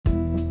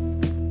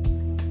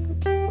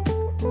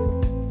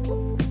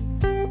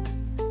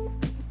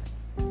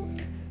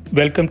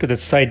Welcome to the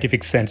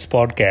Scientific Sense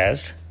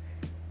podcast,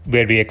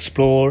 where we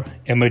explore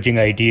emerging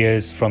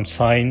ideas from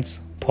science,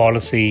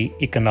 policy,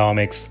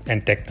 economics,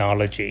 and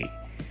technology.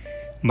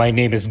 My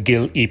name is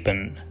Gil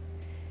Eapen.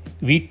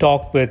 We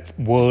talk with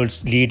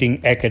world's leading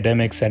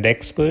academics and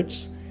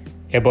experts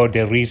about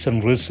their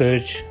recent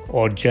research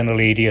or general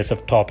areas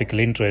of topical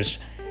interest.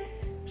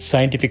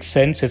 Scientific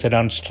Sense is an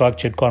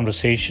unstructured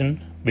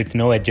conversation with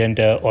no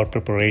agenda or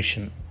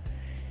preparation.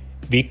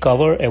 We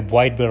cover a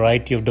wide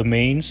variety of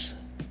domains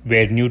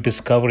where new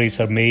discoveries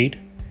are made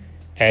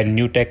and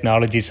new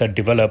technologies are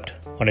developed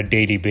on a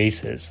daily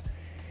basis.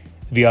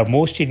 We are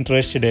most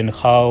interested in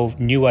how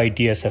new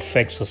ideas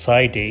affect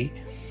society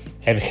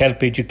and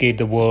help educate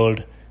the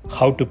world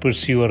how to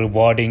pursue a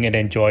rewarding and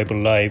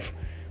enjoyable life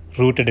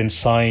rooted in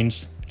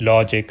science,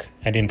 logic,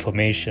 and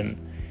information.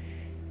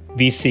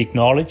 We seek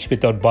knowledge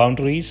without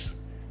boundaries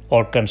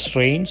or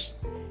constraints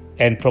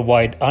and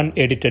provide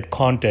unedited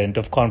content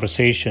of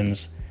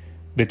conversations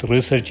with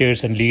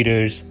researchers and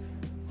leaders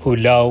who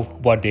love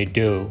what they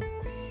do.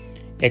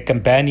 A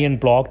companion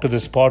blog to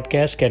this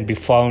podcast can be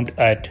found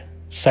at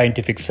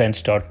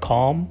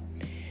scientificsense.com,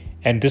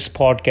 and this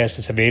podcast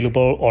is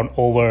available on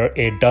over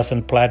a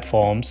dozen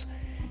platforms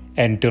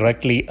and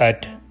directly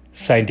at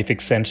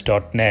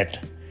scientificsense.net.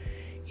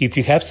 If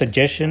you have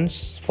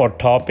suggestions for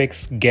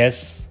topics,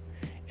 guests,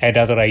 and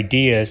other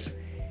ideas,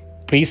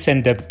 please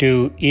send them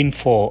to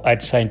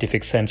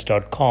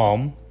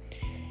info@scientificsense.com,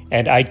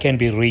 and I can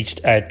be reached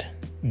at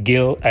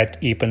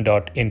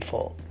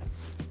gil@eapen.info.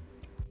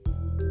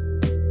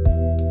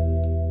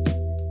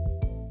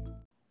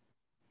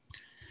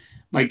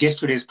 My guest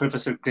today is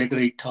Professor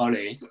Gregory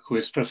Tolle, who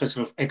is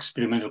Professor of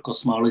Experimental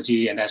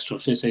Cosmology and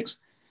Astrophysics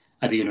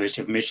at the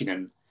University of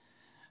Michigan.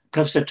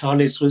 Professor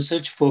Tolle's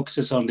research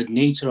focuses on the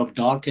nature of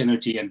dark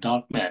energy and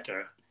dark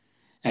matter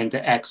and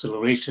the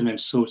acceleration and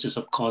sources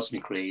of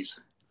cosmic rays.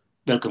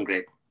 Welcome,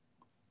 Greg.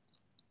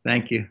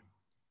 Thank you.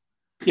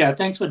 Yeah,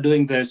 thanks for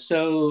doing this.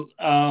 So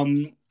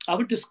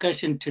our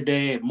discussion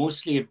today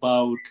mostly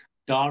about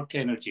dark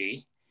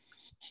energy.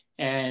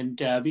 And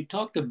we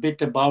talked a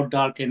bit about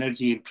dark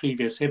energy in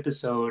previous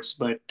episodes,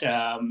 but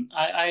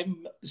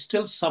I'm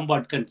still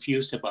somewhat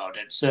confused about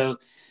it. So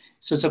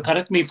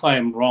correct me if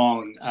I'm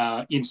wrong.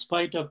 In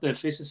spite of the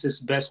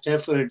physicists' best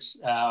efforts,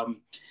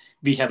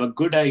 we have a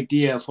good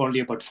idea of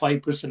only about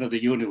 5% of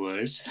the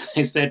universe.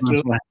 Is that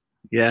true?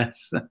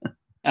 Yes.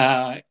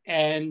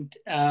 And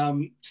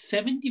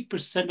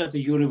 70% of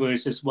the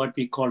universe is what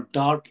we call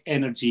dark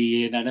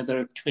energy, and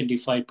another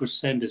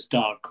 25% is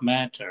dark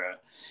matter.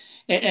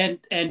 And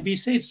we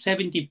say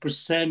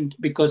 70%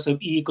 because of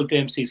E equal to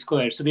MC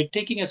squared. So we're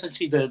taking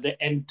essentially the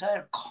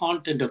entire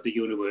content of the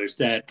universe,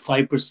 that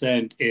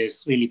 5%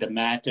 is really the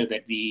matter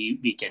that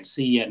we can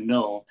see and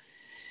know.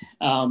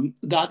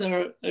 The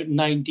other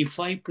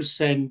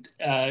 95%,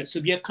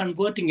 so we are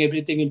converting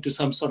everything into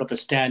some sort of a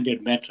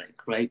standard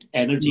metric, right?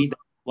 Energy,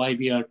 that's why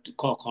we are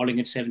calling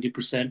it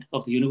 70%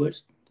 of the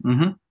universe.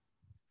 Mm-hmm.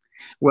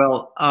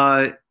 Well,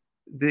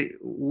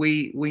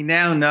 we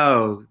now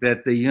know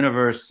that the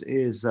universe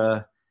is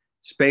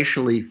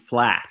spatially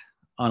flat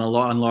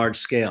on large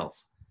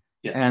scales,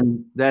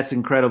 and that's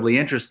incredibly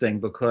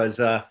interesting because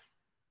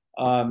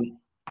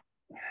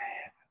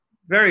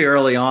very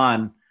early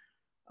on,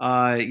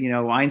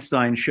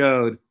 Einstein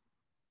showed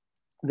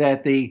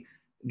that the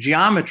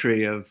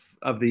geometry of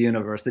the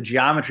universe, the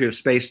geometry of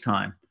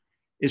space-time,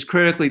 is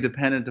critically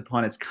dependent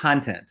upon its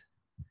content,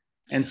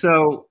 and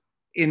so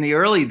in the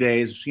early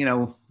days,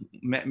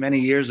 many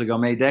years ago,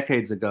 many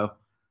decades ago,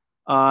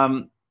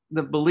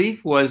 the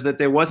belief was that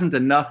there wasn't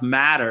enough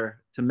matter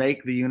to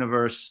make the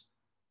universe,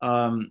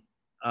 flat.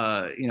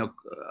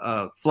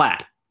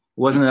 It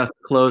wasn't enough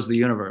to close the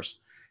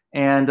universe,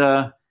 and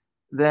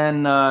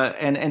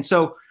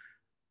so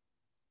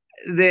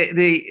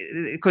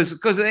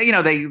because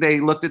they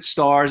looked at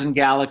stars and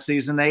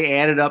galaxies and they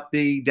added up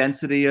the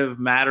density of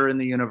matter in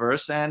the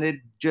universe, and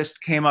it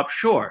just came up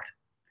short.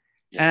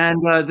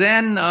 And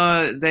then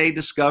they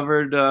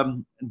discovered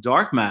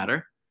dark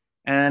matter,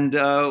 and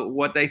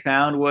what they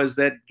found was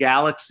that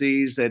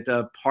galaxies,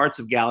 parts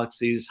of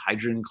galaxies,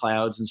 hydrogen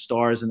clouds and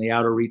stars in the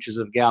outer reaches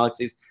of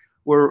galaxies,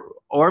 were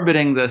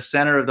orbiting the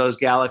center of those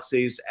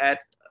galaxies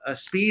at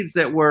speeds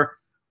that were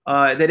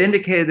that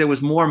indicated there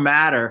was more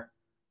matter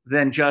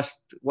than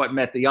just what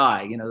met the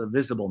eye, the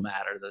visible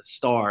matter, the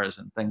stars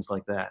and things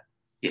like that.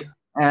 Yeah.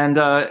 And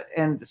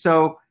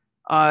so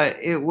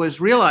it was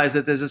realized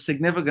that there's a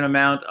significant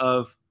amount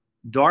of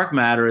dark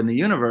matter in the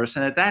universe.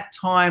 And at that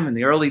time, in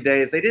the early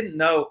days, they didn't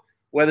know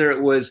whether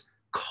it was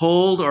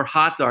cold or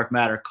hot dark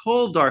matter.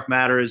 Cold dark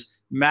matter is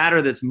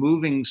matter that's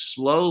moving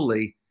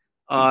slowly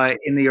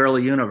in the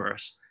early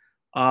universe.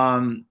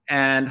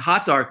 And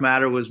hot dark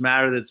matter was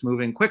matter that's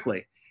moving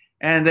quickly.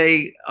 And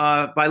they,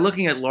 by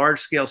looking at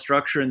large-scale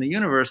structure in the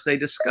universe, they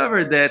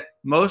discovered that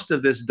most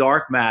of this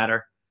dark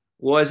matter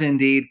was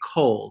indeed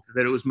cold,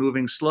 that it was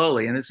moving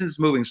slowly. And since it's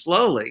moving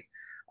slowly,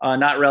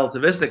 not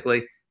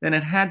relativistically, then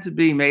it had to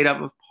be made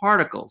up of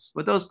particles.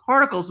 But those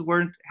particles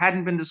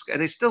hadn't been discovered.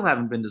 They still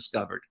haven't been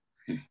discovered.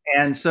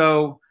 And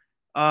so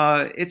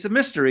it's a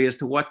mystery as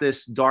to what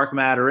this dark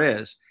matter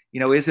is.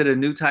 Is it a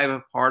new type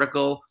of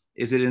particle?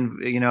 Is it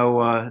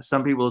in,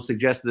 some people have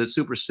suggested that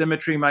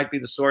supersymmetry might be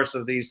the source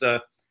of these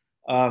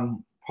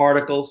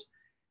particles.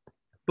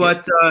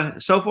 But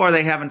so far,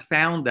 they haven't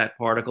found that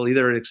particle,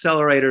 either at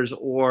accelerators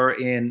or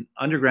in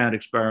underground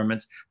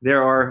experiments.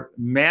 There are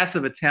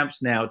massive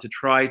attempts now to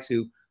try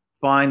to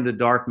find the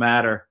dark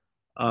matter,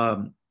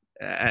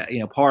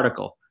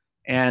 particle,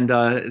 and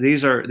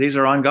these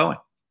are ongoing.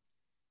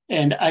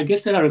 And I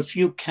guess there are a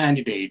few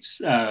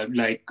candidates,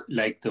 like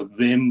the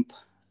WIMP,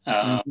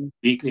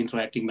 weakly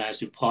interacting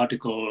massive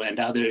particle, and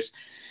others.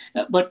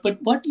 But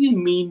what do you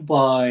mean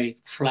by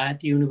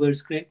flat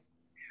universe, Greg?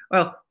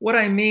 Well, what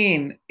I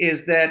mean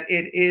is that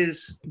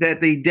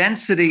the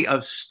density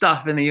of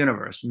stuff in the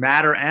universe,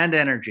 matter and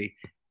energy,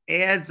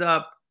 adds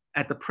up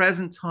at the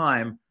present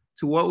time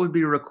to what would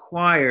be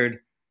required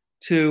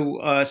to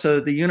so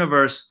that the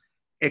universe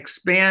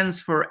expands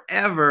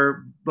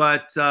forever,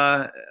 but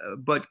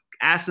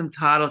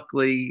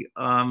asymptotically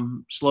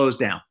slows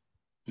down.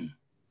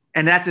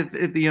 And that's if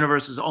the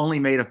universe is only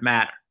made of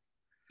matter.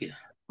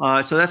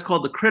 Yeah. So that's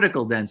called the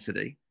critical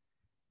density.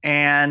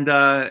 And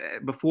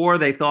before,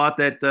 they thought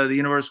that the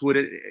universe would,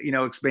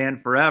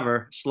 expand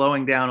forever,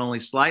 slowing down only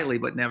slightly,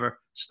 but never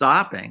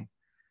stopping.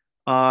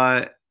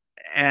 There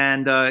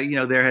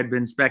had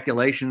been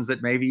speculations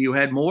that maybe you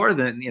had more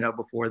than,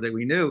 before that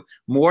we knew,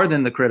 more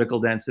than the critical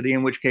density,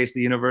 in which case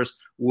the universe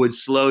would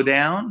slow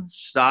down,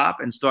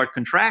 stop, and start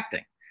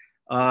contracting.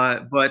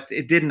 But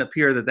it didn't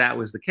appear that that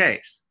was the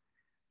case.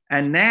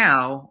 And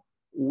now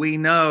we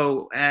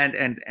know,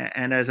 and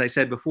as I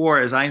said before,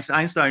 as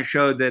Einstein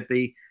showed that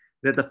the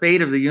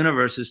fate of the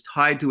universe is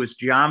tied to its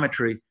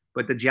geometry,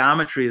 but the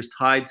geometry is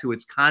tied to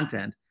its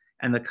content,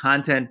 and the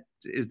content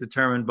is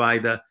determined by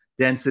the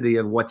density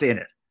of what's in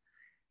it.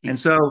 And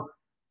so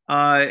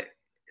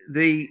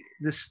the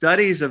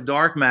studies of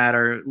dark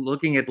matter,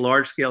 looking at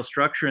large-scale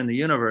structure in the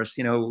universe,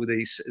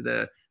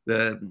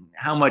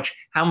 how much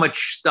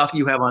stuff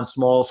you have on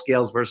small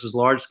scales versus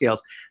large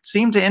scales,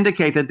 seem to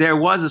indicate that there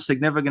was a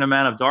significant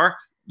amount of dark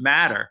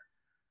matter,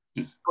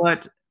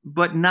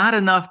 but not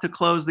enough to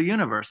close the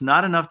universe,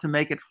 not enough to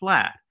make it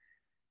flat.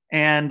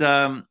 And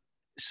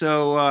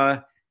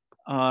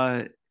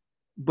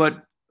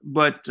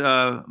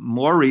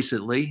more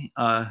recently,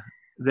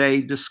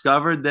 they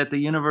discovered that the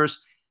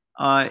universe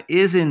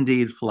is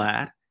indeed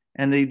flat.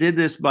 And they did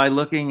this by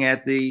looking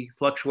at the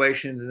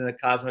fluctuations in the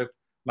cosmic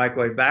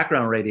microwave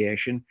background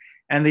radiation,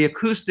 and the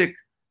acoustic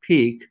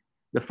peak,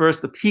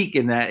 the peak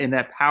in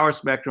that power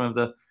spectrum of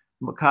the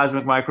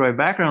cosmic microwave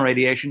background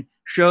radiation,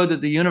 showed that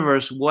the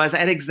universe was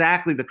at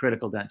exactly the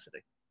critical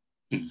density.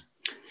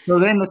 So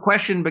then the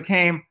question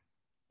became,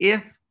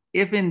 if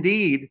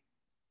indeed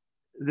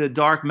the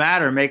dark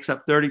matter makes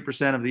up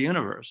 30% of the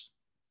universe,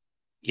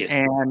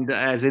 and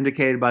as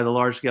indicated by the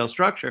large scale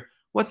structure,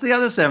 what's the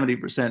other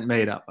 70%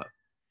 made up of?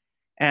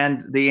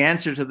 And the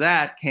answer to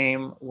that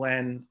came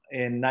when,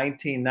 in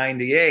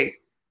 1998,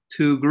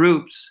 two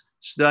groups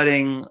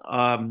studying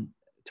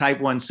type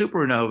 1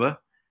 supernova,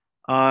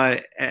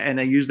 and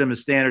they used them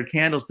as standard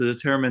candles to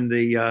determine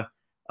the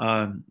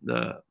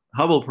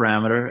Hubble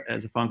parameter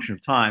as a function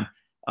of time.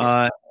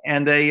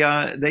 And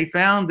they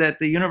found that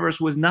the universe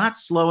was not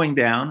slowing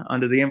down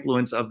under the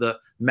influence of the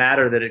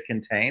matter that it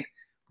contained,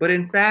 but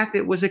in fact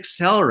it was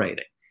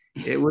accelerating.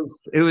 It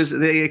was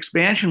the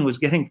expansion was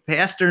getting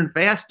faster and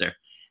faster.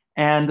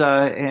 And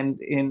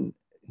in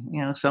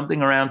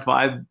something around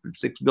 5-6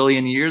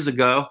 billion years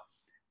ago,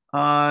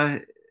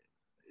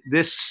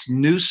 this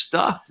new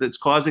stuff that's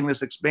causing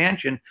this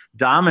expansion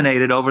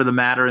dominated over the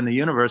matter in the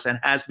universe and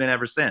has been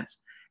ever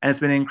since. And it's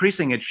been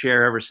increasing its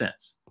share ever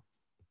since.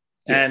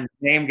 Yeah. And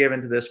the name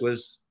given to this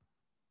was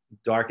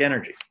dark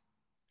energy.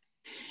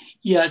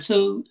 Yeah,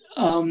 so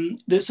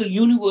the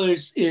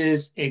universe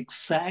is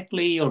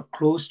exactly or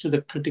close to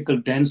the critical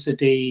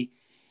density.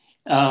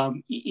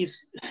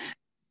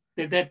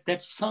 That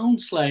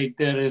sounds like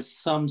there is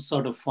some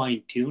sort of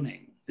fine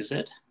tuning, is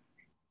it?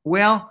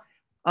 Well,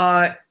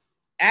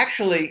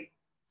 actually,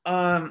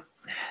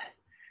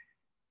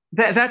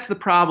 that's the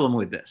problem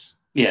with this.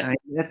 Yeah, I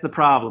mean, that's the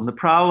problem. The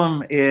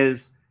problem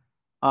is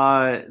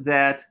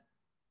that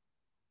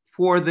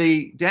for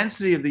the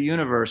density of the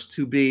universe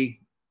to be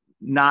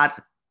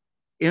not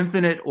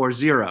infinite or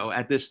zero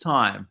at this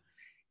time,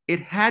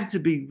 it had to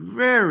be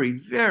very,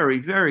 very,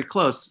 very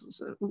close.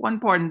 1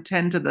 part in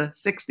 10 to the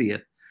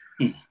 60th.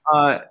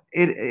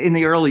 In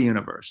the early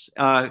universe,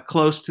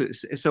 close to,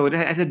 so it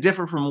had to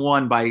differ from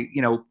 1 by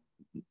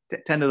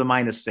 10 to the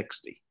minus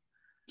 60.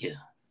 Yeah,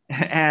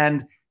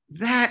 and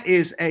that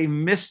is a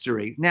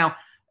mystery now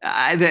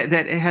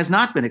that has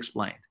not been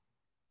explained.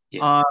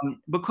 Yeah.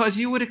 Because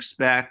you would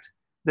expect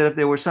that if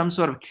there were some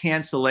sort of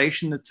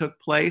cancellation that took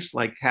place,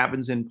 like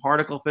happens in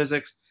particle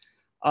physics,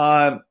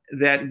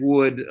 that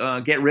would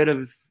get rid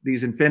of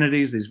these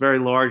infinities, these very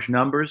large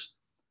numbers,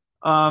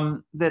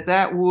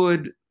 that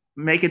would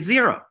make it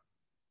zero.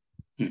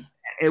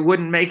 It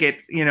wouldn't make it,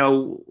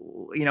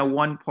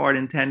 1 part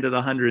in 10 to the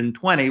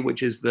 120,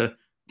 which is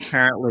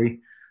apparently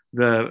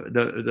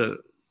the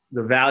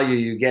the value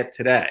you get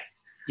today.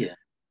 Yeah.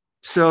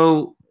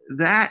 So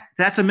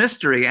that's a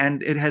mystery,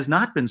 and it has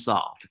not been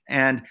solved.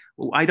 And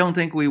I don't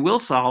think we will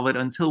solve it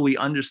until we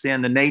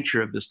understand the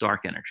nature of this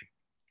dark energy.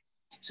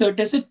 So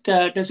does it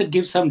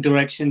give some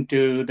direction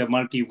to the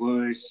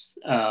multiverse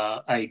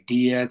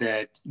idea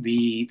that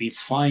we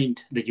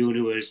find the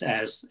universe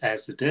as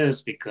it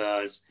is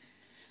because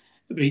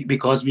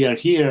we are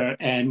here,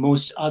 and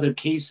most other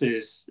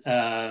cases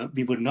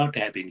we would not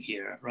have been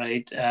here,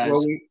 right?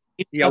 Well,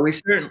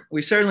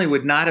 we certainly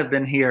would not have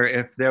been here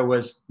if there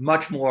was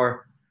much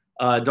more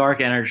dark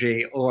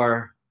energy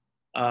or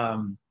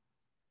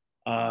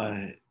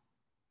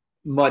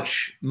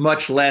much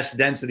less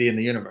density in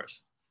the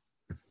universe.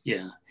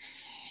 Yeah.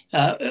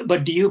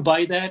 But do you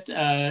buy that?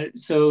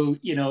 So,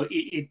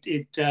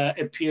 it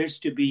appears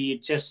to be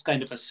just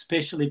kind of a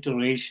special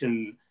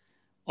iteration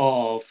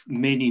of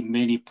many,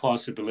 many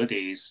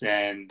possibilities.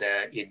 And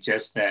it's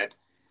just that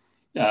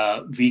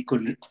we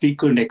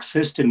couldn't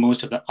exist in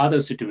most of the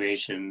other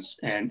situations.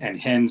 And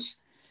hence,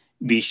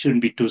 we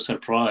shouldn't be too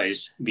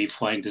surprised. We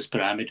find these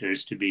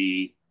parameters to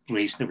be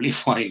reasonably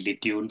finely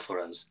tuned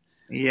for us.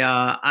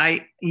 Yeah,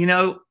 I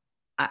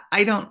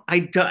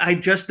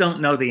just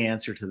don't know the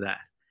answer to that.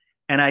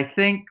 And I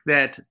think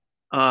that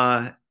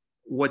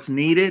what's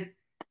needed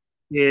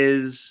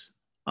is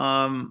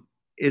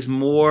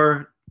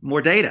more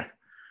data.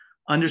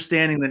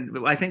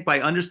 I think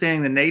by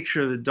understanding the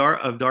nature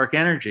of dark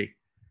energy,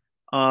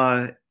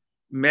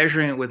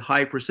 measuring it with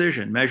high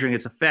precision, measuring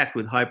its effect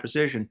with high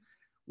precision,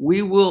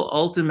 we will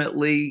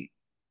ultimately,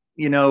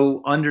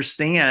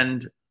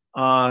 understand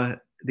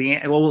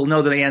we'll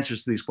know the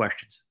answers to these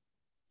questions.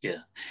 Yeah.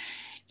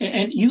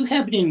 And you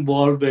have been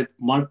involved with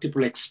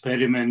multiple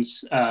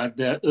experiments.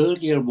 The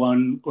earlier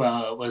one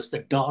was the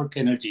Dark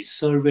Energy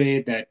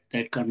Survey that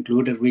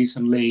concluded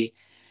recently.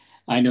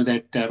 I know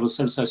that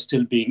results are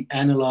still being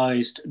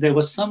analyzed. There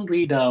was some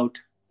readout,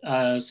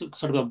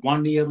 sort of a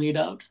 1-year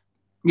readout.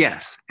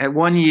 Yes, at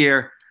 1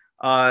 year,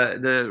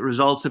 the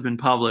results have been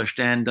published,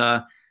 and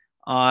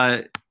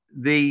it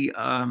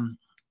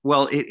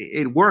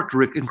worked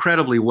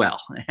incredibly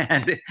well,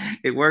 and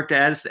it worked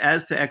as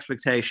to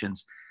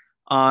expectations.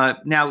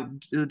 Now,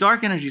 the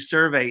Dark Energy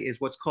Survey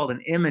is what's called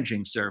an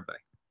imaging survey.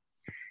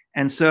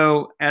 And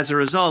so as a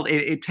result,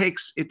 it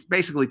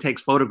basically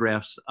takes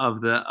photographs of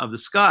the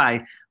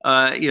sky,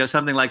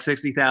 something like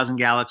 60,000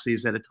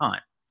 galaxies at a time.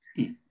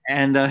 Mm.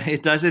 And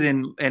it does it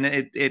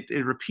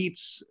it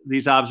repeats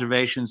these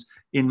observations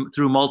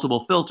through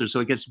multiple filters. So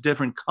it gets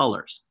different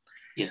colors.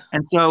 Yeah.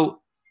 And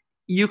so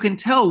you can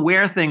tell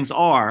where things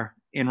are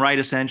in right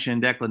ascension,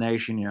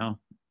 declination,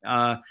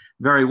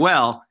 very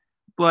well,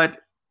 but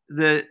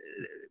the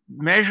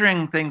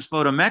measuring things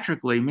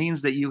photometrically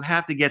means that you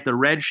have to get the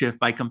redshift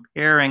by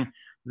comparing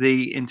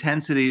the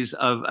intensities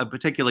of a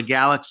particular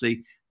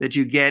galaxy that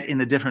you get in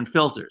the different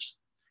filters.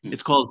 Mm-hmm.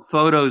 It's called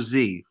photo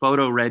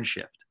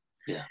redshift.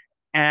 Yeah.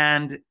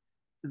 And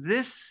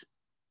this,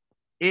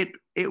 it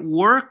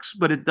works,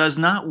 but it does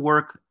not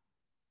work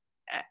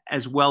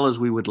as well as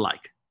we would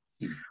like.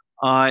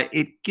 Mm-hmm.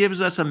 It gives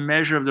us a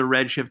measure of the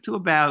redshift to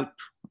about,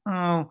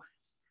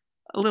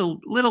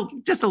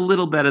 just a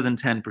little better than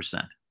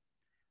 10%.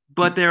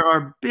 But there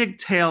are big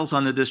tails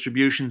on the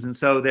distributions, and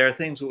so there are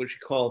things which we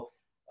call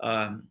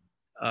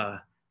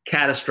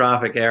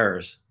catastrophic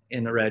errors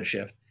in the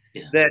redshift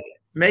that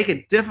make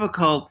it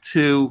difficult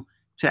to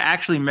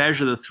actually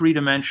measure the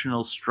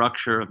three-dimensional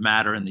structure of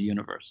matter in the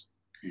universe.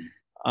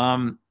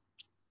 But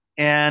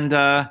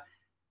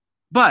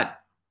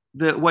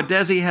what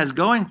DESI has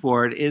going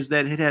for it is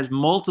that it has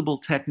multiple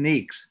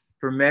techniques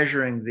for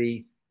measuring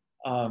the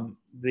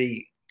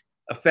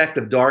effect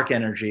of dark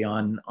energy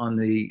on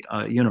the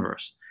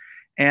universe.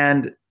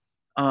 And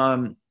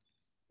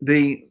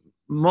the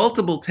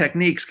multiple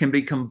techniques can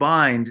be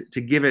combined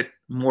to give it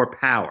more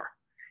power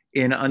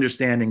in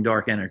understanding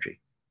dark energy.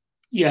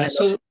 Yeah.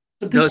 So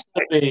this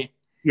survey.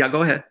 Yeah,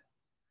 go ahead.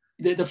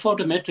 The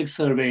photometric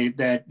survey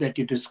that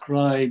you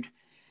described.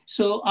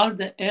 So are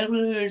the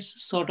errors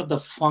sort of the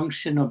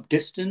function of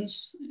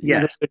distance?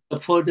 Yes. The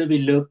further we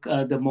look,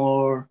 the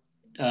more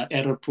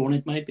error prone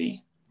it might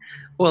be.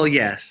 Well,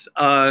 yes.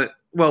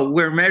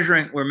 We're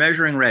measuring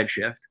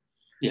redshift.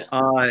 Yeah.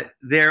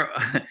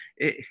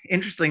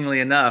 Interestingly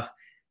enough,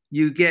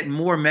 you get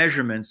more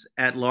measurements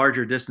at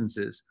larger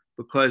distances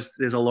because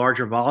there's a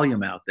larger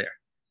volume out there.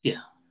 Yeah.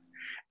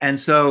 And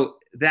so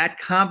that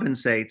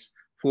compensates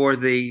for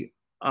the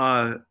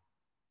fact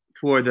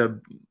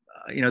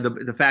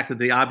that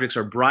the objects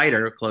are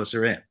brighter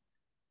closer in.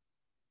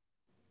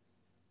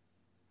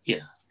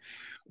 Yeah.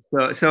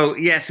 So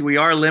yes, we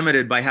are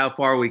limited by how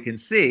far we can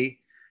see,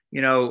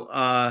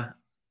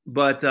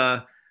 but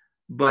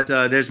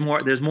there's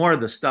more of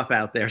the stuff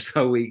out there,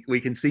 so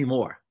we can see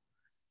more,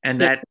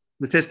 and that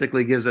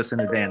statistically gives us an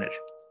advantage.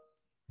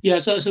 Yeah,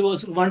 so I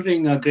was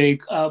wondering,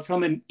 Greg,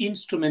 from an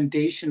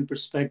instrumentation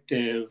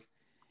perspective,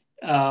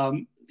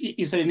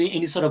 is there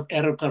any sort of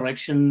error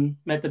correction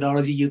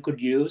methodology you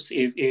could use?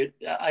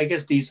 I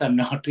guess these are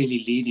not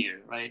really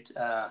linear, right?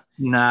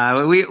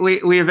 No,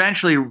 we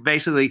eventually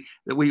basically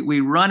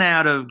we run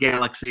out of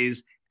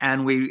galaxies,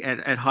 and we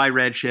at high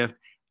redshift,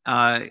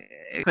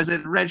 because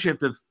at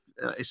redshift of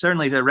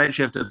certainly the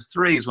redshift of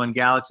 3 is when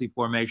galaxy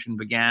formation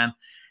began,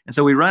 and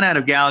so we run out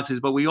of galaxies,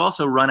 but we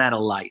also run out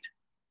of light.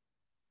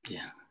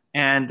 Yeah.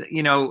 And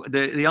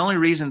the only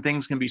reason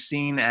things can be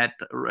seen at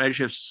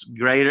redshifts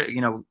greater,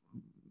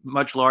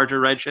 much larger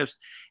redshifts,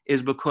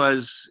 is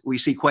because we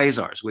see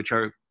quasars, which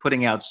are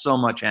putting out so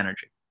much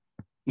energy,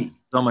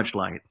 so much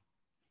light.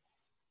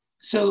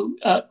 So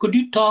could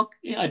you talk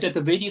at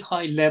a very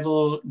high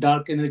level,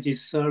 dark energy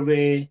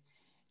survey?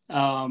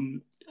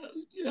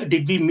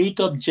 Did we meet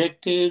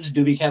objectives?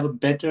 Do we have a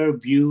better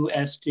view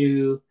as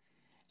to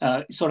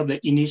sort of the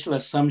initial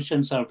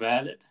assumptions are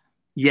valid?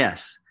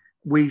 Yes,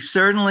 we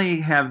certainly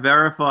have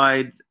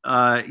verified,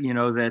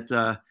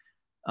 that,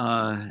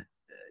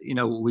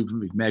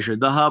 we've measured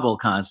the Hubble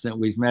constant.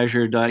 We've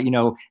measured,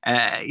 with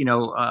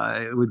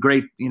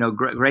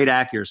great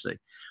accuracy.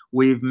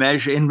 We've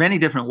measured in many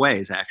different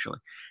ways, actually,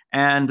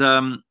 and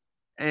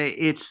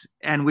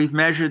we've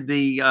measured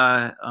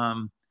the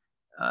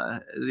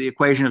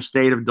equation of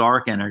state of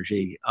dark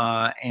energy,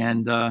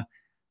 and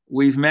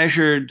we've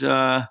measured.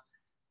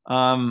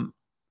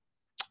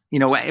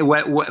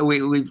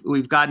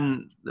 We've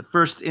gotten the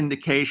first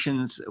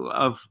indications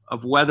of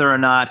whether or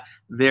not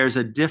there's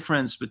a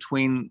difference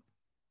between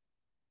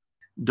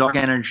dark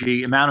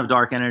energy, amount of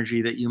dark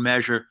energy that you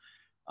measure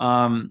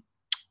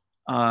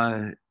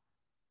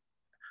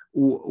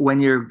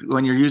when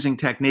you're using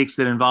techniques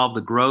that involve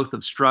the growth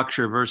of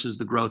structure versus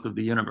the growth of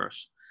the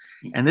universe.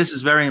 And this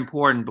is very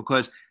important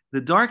because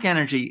the dark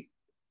energy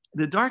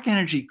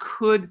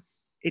could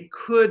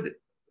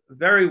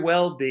very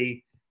well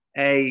be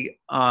a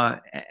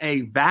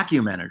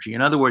vacuum energy.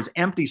 In other words,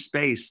 empty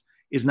space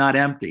is not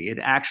empty. It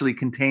actually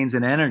contains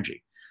an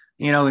energy.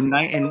 In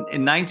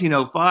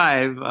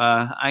 1905,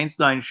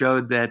 Einstein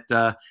showed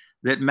that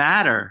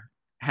matter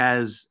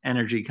has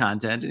energy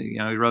content. He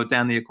wrote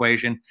down the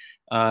equation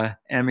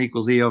m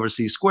equals E over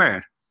c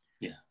squared.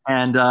 Yeah.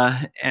 And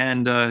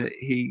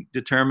he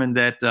determined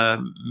that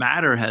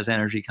matter has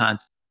energy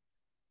content.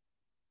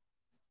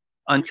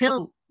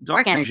 Until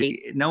dark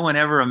energy, no one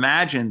ever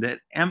imagined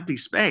that empty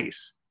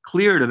space,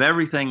 cleared of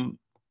everything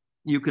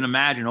you can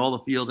imagine, all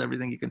the fields,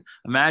 everything you can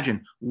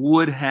imagine,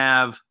 would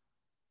have,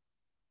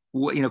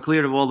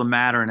 cleared of all the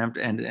matter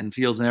and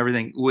fields and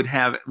everything, would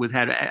have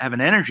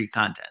an energy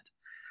content.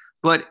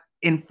 But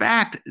in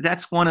fact,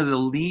 that's one of the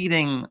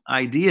leading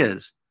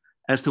ideas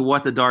as to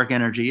what the dark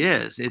energy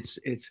is. It's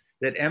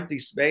that empty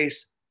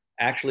space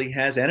actually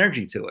has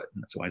energy to it.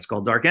 And that's why it's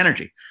called dark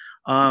energy.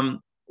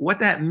 What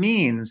that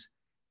means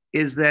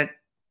is that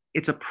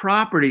it's a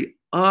property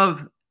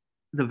of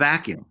the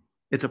vacuum.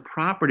 It's a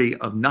property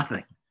of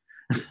nothing.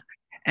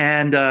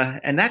 and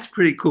that's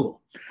pretty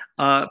cool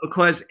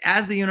because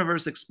as the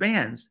universe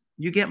expands,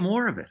 you get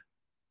more of it.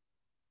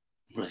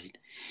 Right.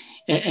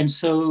 And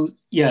so,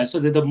 yeah, so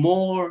the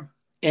more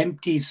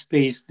empty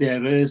space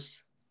there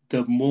is,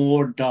 the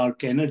more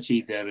dark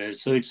energy there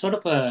is. So it's sort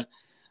of a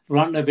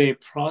runaway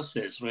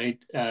process,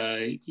 right?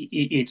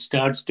 It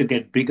starts to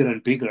get bigger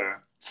and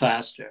bigger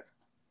faster.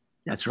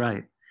 That's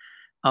right.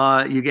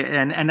 You get,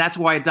 and that's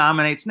why it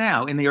dominates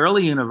now. In the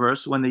early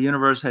universe, when the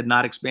universe had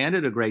not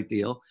expanded a great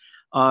deal,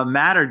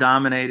 matter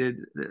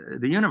dominated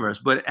the universe.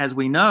 But as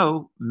we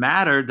know,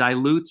 matter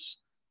dilutes,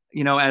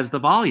 as the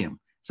volume.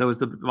 So as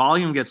the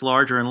volume gets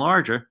larger and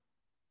larger,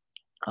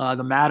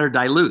 the matter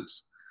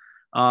dilutes.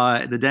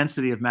 The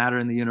density of matter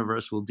in the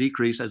universe will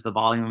decrease as the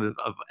volume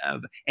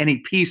of any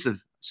piece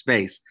of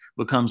space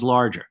becomes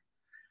larger.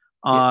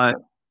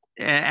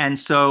 And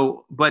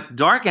so, but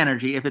dark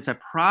energy, if it's a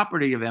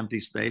property of empty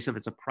space, if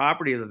it's a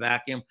property of the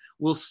vacuum,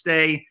 will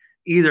stay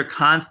either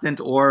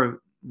constant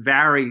or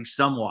vary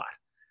somewhat,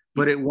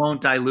 but it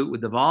won't dilute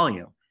with the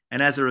volume.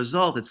 And as a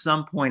result, at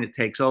some point it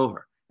takes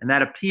over. And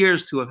that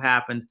appears to have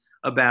happened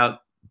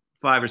about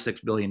 5 or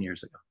 6 billion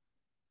years ago.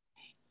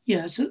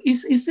 Yeah. So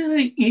is there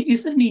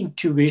an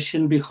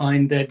intuition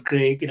behind that,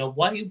 Greg?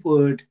 Why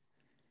would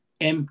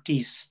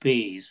empty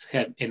space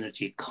have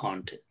energy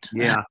content?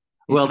 Yeah.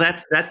 Well,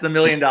 that's the $1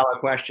 million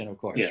question, of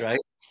course, right?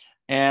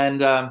 And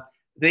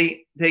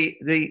the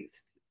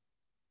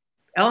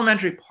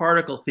elementary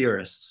particle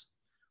theorists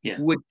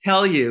would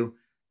tell you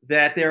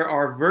that there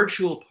are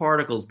virtual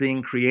particles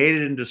being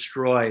created and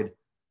destroyed,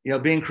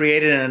 being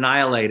created and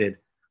annihilated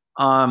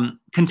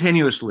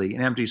continuously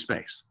in empty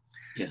space.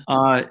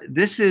 Yeah.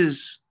 This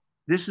is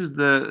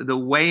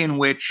the way in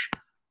which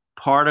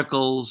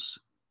particles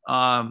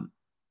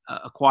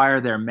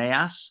acquire their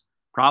mass,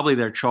 probably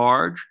their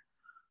charge.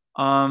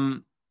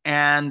 And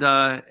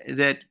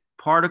that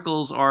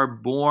particles are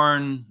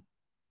born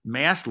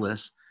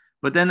massless,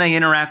 but then they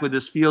interact with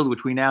this field,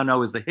 which we now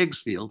know is the Higgs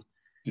field,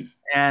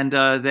 and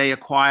they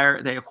acquire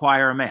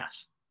a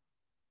mass.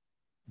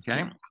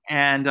 Okay,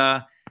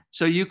 and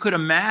so you could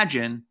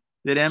imagine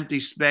that empty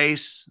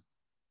space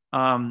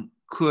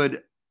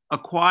could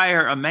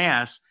acquire a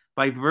mass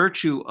by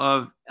virtue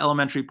of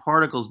elementary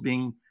particles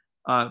being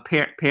particle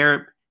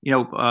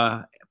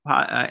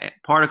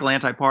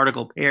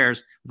antiparticle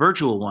pairs,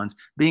 virtual ones,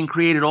 being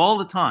created all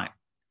the time.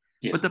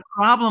 Yeah. But the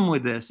problem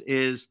with this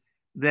is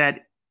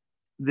that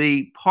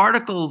the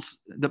particle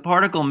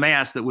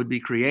mass that would be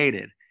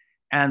created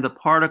and the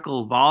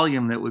particle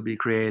volume that would be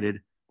created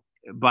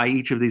by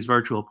each of these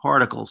virtual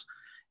particles,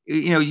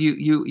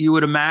 you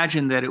would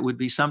imagine that it would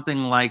be something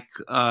like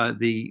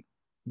the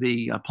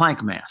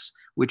Planck mass,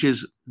 which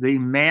is the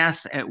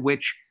mass at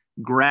which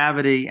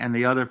gravity and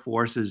the other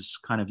forces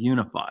kind of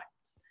unify.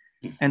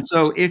 And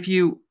so if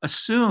you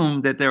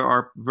assume that there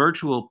are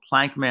virtual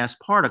Planck mass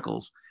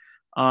particles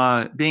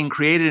being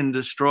created and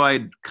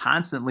destroyed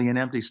constantly in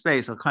empty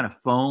space, a kind of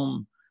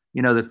foam,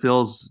 that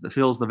fills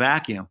the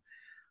vacuum,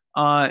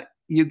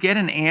 you get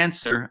an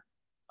answer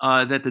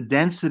that the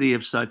density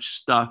of such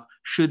stuff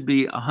should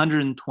be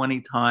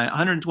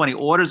 120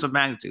 orders of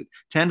magnitude,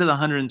 10 to the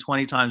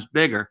 120 times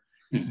bigger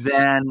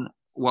than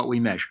what we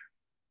measure.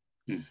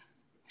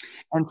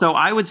 And so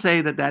I would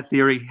say that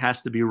theory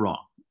has to be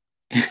wrong.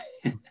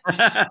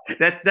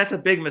 That's a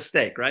big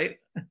mistake, right?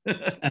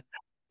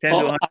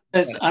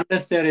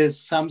 Unless there is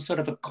some sort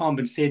of a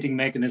compensating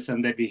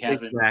mechanism that we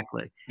haven't.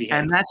 Exactly.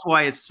 And that's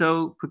why it's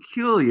so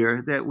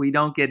peculiar that we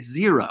don't get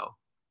zero.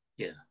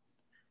 Yeah.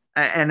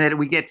 And that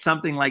we get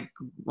something like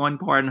 1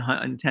 part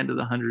in 10 to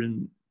the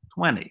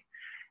 120.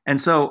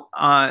 And so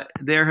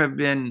there have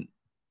been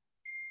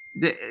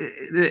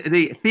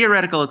the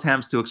theoretical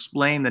attempts to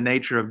explain the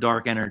nature of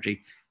dark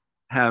energy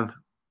have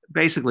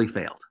basically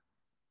failed.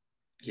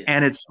 Yeah.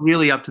 And it's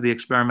really up to the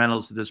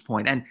experimentalists at this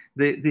point. And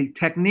the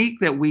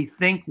technique that we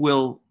think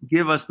will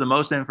give us the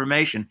most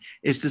information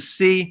is to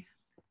see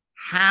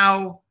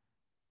how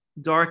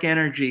dark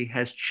energy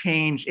has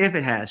changed, if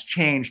it has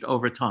changed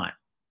over time.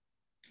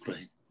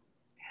 Right.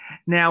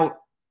 Now,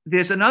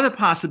 there's another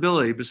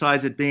possibility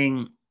besides it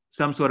being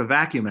some sort of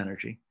vacuum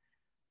energy,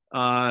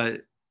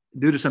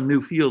 due to some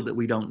new field that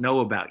we don't know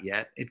about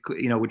yet. It could,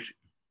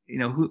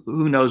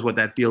 who knows what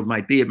that field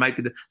might be? It might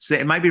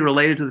be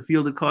related to the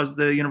field that caused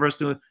the universe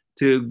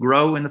to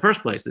grow in the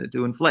first place,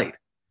 to inflate.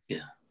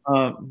 Yeah.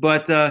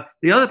 But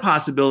the other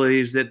possibility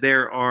is that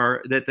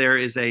there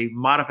is a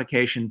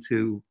modification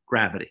to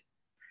gravity,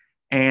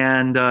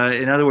 and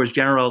in other words,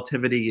 general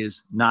relativity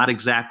is not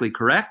exactly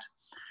correct,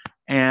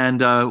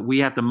 and we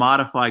have to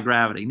modify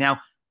gravity.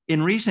 Now,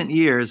 in recent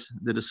years,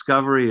 the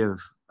discovery of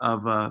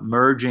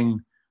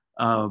merging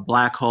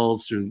black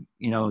holes through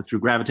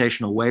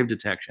gravitational wave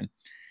detection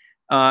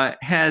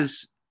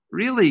has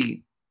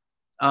really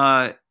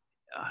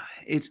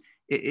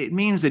it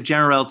means that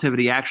general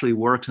relativity actually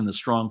works in the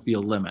strong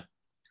field limit.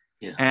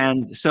 Yeah.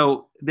 And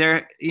so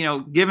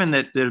given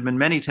that there have been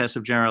many tests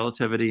of general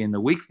relativity in the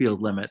weak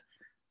field limit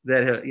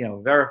that have,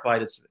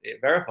 verified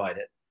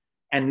it,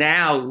 and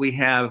now we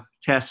have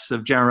tests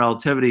of general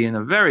relativity in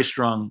a very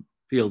strong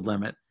field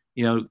limit,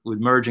 with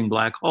merging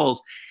black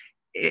holes.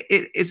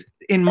 It's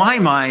in my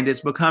mind,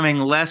 it's becoming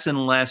less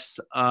and less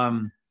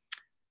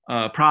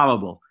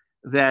probable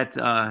that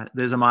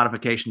there's a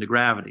modification to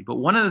gravity. But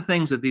one of the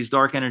things that these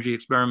dark energy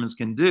experiments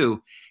can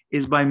do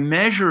is by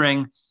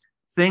measuring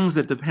things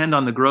that depend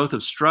on the growth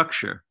of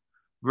structure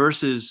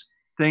versus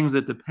things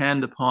that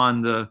depend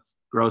upon the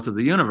growth of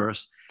the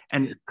universe,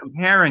 and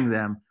comparing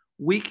them,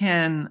 we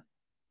can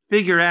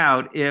figure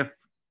out if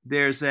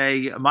there's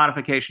a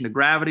modification to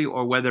gravity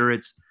or whether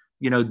it's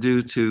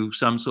due to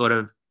some sort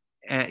of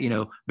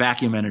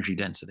vacuum energy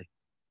density.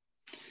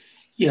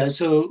 Yeah,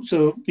 so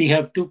we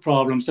have two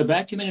problems. The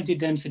vacuum energy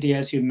density,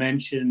 as you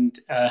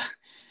mentioned,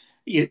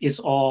 is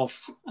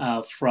off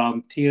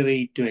from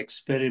theory to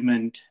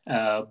experiment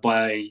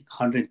by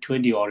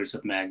 120 orders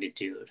of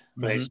magnitude,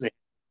 right? Mm-hmm. So there's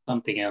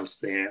something else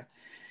there.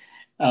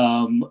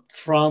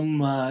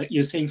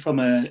 You're saying from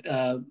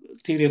a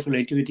theory of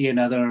relativity and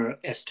other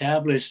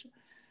established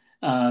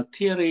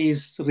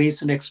theories,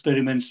 recent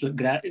experiments,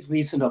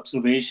 recent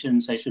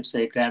observations, I should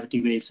say,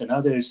 gravity waves and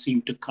others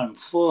seem to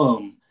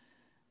confirm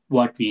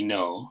what we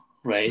know,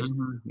 right?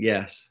 Mm-hmm.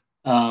 Yes.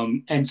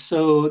 And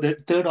so the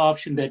third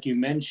option that you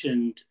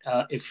mentioned,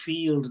 a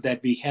field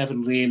that we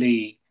haven't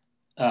really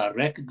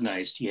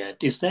recognized yet,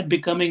 is that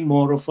becoming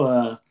more of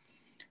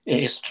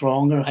a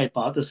stronger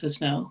hypothesis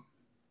now?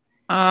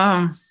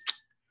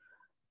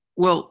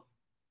 Well,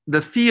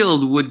 the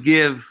field would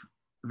give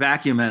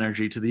vacuum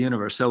energy to the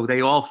universe, so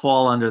they all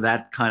fall under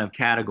that kind of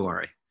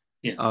category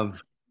of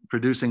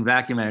producing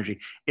vacuum energy.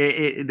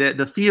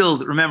 The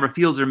field, remember,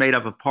 fields are made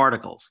up of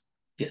particles.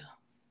 Yeah.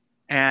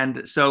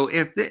 And so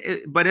if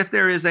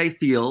there is a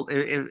field,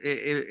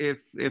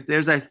 if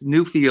there's a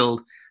new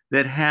field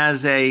that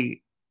has a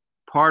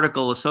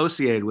particle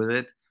associated with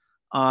it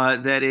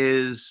that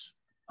is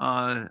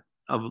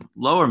of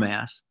lower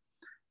mass,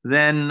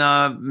 then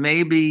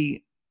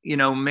maybe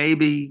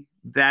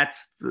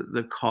that's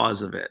the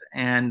cause of it.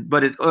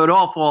 But it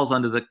all falls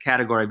under the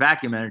category of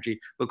vacuum energy,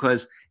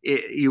 because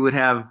you would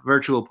have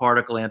virtual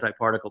particle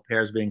antiparticle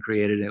pairs being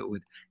created.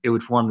 It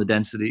would form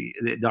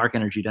the dark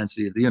energy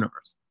density of the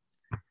universe.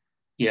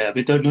 Yeah,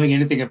 without knowing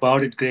anything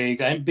about it, Greg,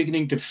 I'm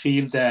beginning to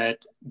feel that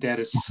there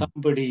is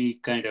somebody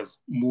kind of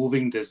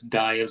moving this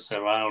dials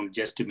around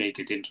just to make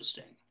it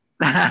interesting.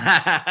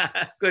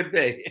 Could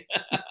be.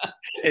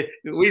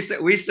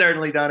 We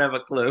certainly don't have a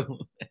clue.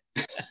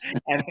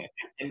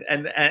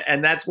 and,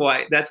 and that's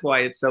why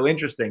it's so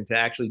interesting to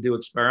actually do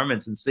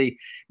experiments and see,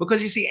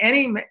 because you see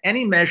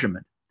any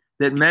measurement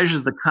that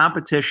measures the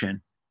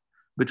competition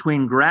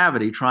between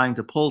gravity trying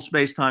to pull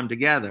space-time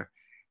together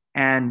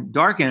and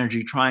dark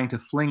energy trying to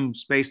fling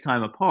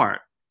space-time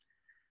apart,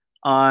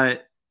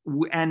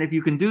 and if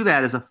you can do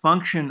that as a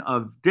function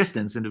of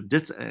distance, and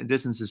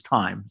distance is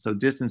time, so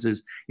distance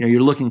is, you're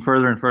looking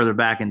further and further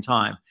back in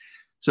time.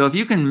 So if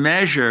you can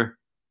measure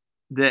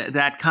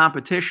that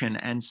competition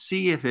and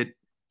see if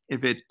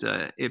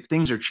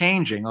things are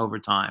changing over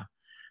time,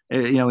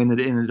 in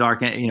the dark,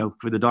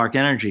 for the dark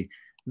energy,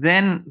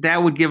 then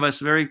that would give us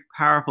very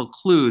powerful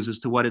clues as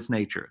to what its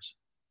nature is.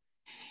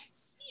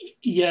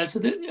 Yeah. So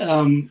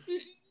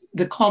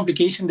the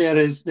complication there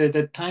is that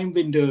the time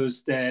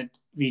windows that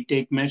we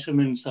take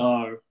measurements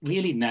are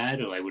really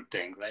narrow, I would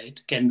think, right?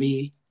 Can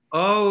we?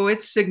 Oh,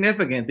 it's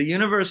significant. The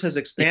universe has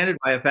expanded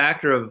by a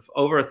factor of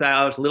over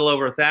 1,000, a little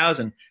over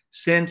 1,000,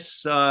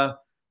 since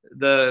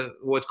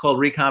what's called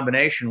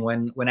recombination,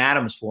 when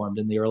atoms formed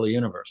in the early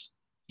universe.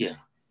 Yeah.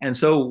 And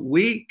so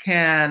we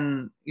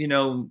can,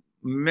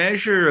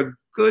 measure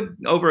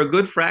over a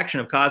good fraction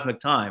of cosmic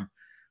time,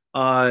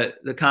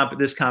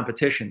 this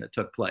competition that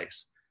took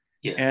place.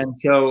 Yeah. And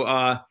so,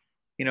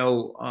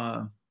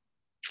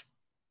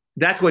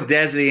 that's what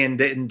DESI and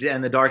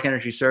the Dark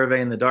Energy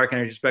Survey and the Dark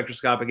Energy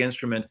Spectroscopic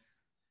Instrument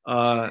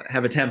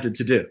have attempted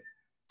to do,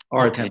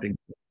 are attempting to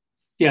do.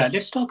 Yeah,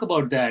 let's talk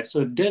about that.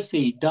 So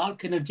DESI,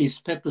 Dark Energy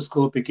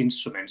Spectroscopic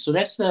Instrument. So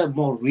that's a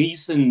more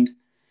recent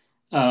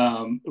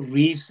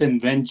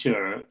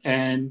venture,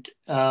 and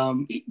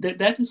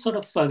that is sort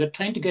of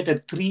trying to get a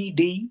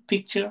 3D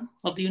picture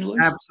of the universe.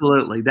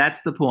 Absolutely,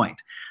 that's the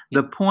point.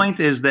 The point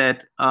is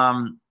that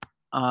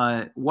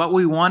what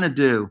we want to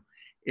do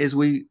is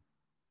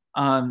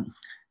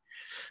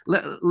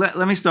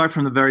let me start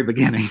from the very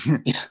beginning.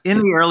 In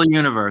the early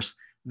universe,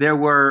 there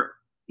were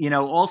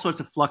all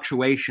sorts of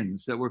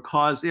fluctuations that were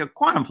caused,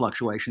 quantum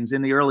fluctuations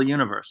in the early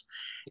universe,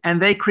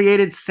 and they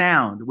created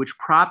sound, which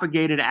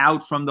propagated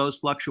out from those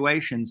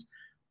fluctuations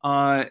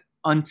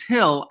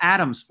until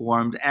atoms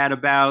formed at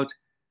about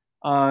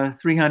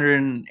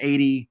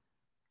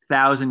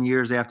 380,000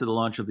 years after the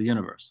launch of the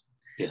universe.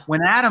 Yeah.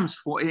 When atoms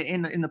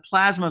in the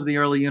plasma of the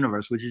early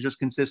universe, which just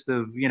consists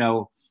of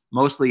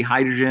mostly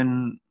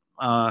hydrogen,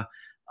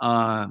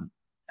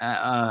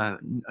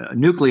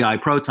 nuclei,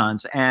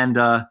 protons, and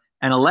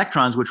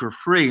electrons, which were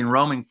free and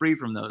roaming free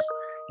from those,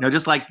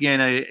 just like in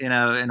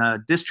a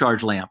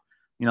discharge lamp,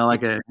 you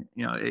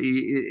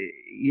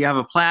have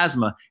a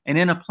plasma, and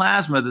in a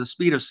plasma, the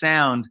speed of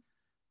sound,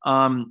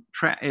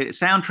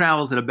 sound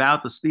travels at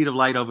about the speed of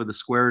light over the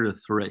square root of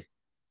 3.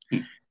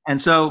 And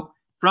so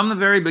from the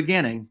very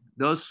beginning,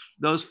 those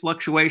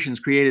fluctuations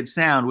created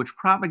sound, which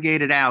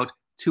propagated out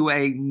to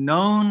a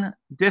known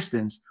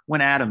distance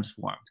when atoms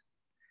formed.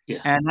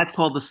 Yeah. And that's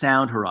called the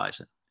sound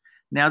horizon.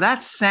 Now,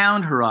 that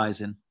sound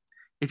horizon,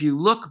 if you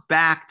look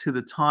back to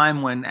the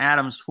time when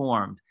atoms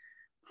forms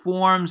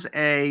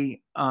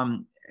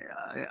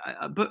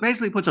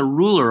basically puts a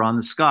ruler on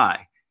the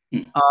sky.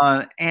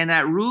 And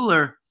that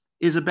ruler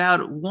is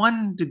about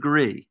 1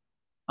 degree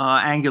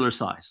angular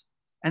size.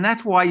 And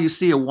that's why you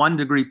see a 1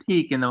 degree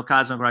peak in the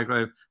cosmic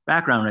microwave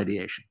background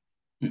radiation.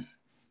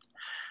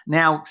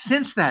 Now,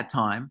 since that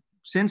time,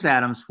 since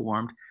atoms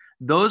formed,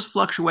 those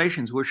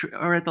fluctuations, which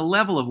are at the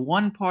level of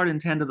 1 part in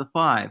 10 to the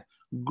 5,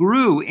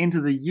 grew into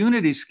the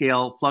unity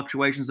scale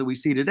fluctuations that we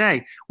see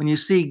today. When you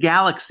see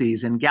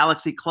galaxies and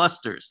galaxy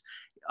clusters,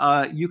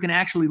 you can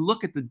actually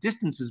look at the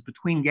distances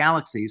between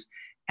galaxies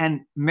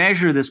and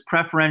measure this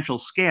preferential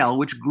scale,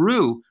 which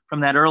grew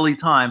from that early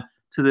time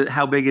to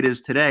how big it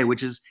is today,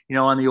 which is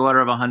on the order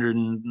of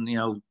 120,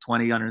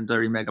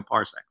 130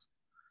 megaparsecs.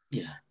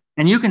 Yeah.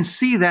 And you can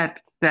see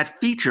that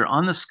feature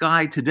on the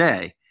sky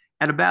today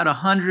at about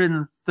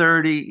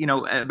 130,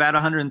 about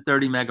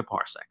 130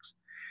 megaparsecs.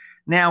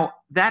 Now,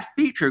 that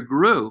feature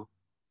grew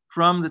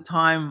from the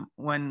time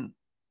when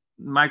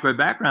microwave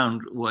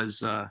background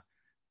was, when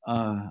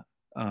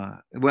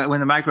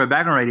the microwave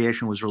background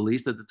radiation was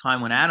released, at the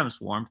time when atoms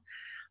formed,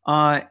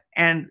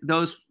 and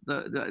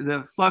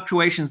the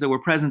fluctuations that were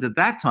present at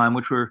that time,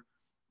 which were,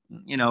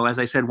 as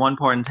I said, 1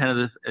 part in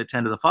 10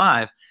 to the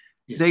 5,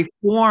 yeah. They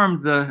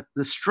formed the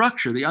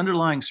structure, the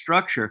underlying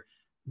structure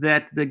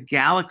that the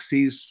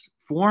galaxies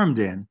formed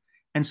in.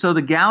 And so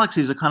the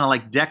galaxies are kind of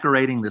like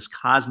decorating this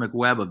cosmic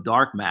web of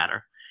dark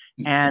matter.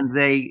 And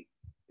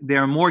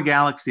there are more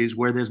galaxies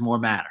where there's more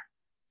matter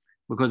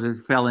because it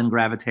fell in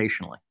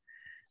gravitationally.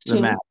 So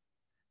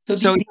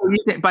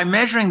by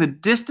measuring the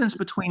distance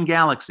between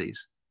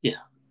galaxies,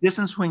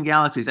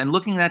 and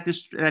looking at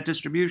that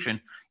distribution,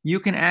 you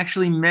can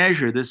actually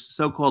measure this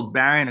so-called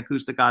baryon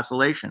acoustic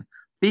oscillation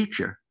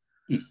feature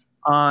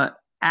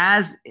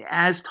as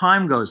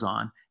time goes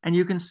on, and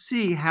you can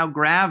see how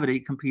gravity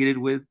competed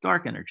with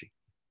dark energy.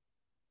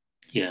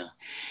 Yeah.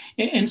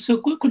 And so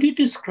could you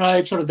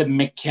describe sort of the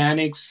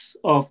mechanics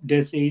of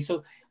DESI?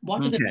 So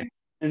what are the Okay.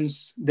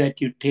 measurements that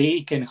you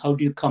take and how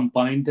do you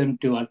combine them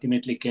to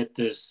ultimately get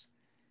this,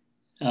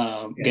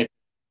 Okay.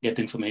 get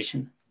the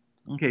information?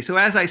 Okay. So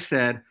as I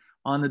said,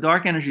 on the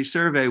dark energy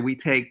survey, we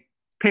take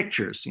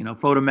pictures,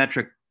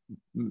 photometric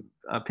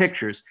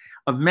pictures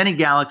of many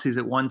galaxies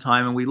at one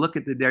time, and we look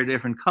at their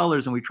different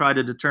colors, and we try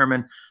to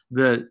determine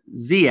the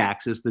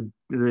z-axis, the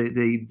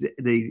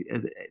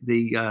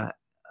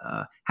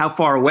how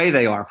far away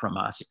they are from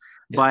us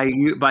by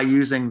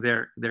using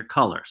their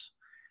colors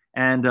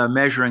and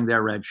measuring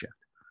their redshift.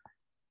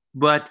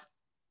 But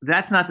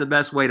that's not the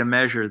best way to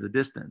measure the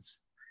distance.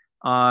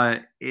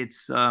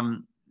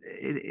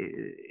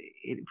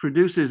 It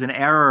produces an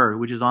error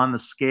which is on the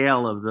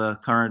scale of the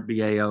current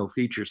BAO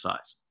feature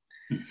size.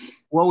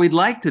 What we'd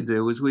like to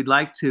do is we'd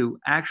like to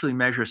actually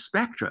measure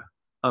spectra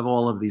of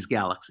all of these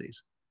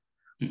galaxies.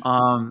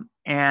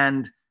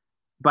 And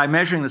by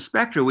measuring the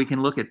spectra, we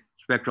can look at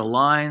spectral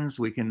lines,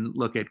 we can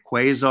look at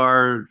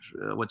quasars,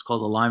 what's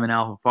called the Lyman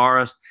alpha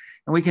forest,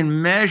 and we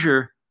can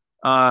measure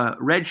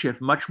redshift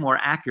much more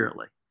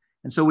accurately.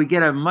 And so we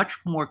get a much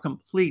more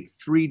complete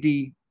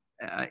 3D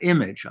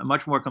image, a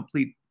much more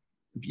complete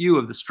view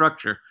of the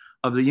structure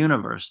of the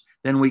universe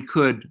than we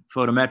could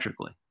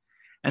photometrically.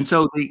 And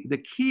so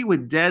the key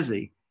with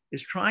DESI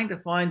is trying to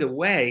find a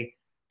way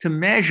to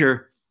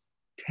measure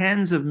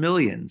tens of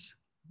millions.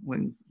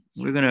 When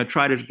we're going to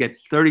try to get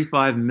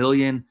 35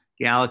 million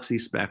galaxy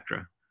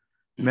spectra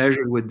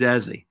measured with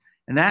DESI.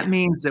 And that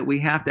means that we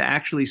have to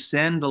actually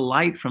send the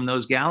light from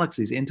those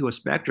galaxies into a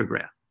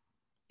spectrograph.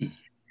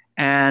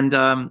 And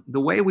the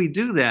way we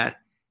do that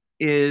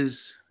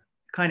is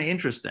kind of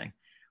interesting.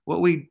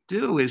 What we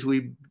do is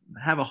we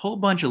have a whole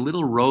bunch of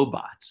little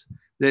robots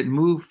that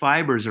move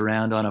fibers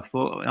around on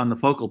the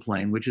focal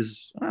plane, which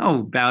is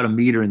about a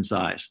meter in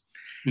size.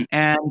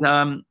 And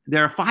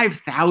there are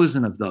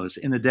 5,000 of those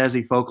in the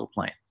DESI focal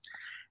plane.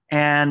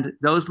 And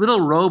those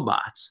little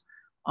robots,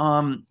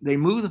 they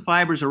move the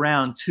fibers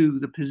around to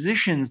the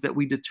positions that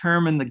we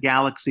determine the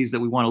galaxies that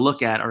we want to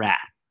look at are at.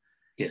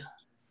 Yeah.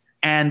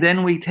 And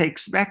then we take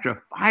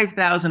spectra,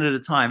 5,000 at a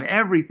time,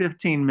 every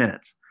 15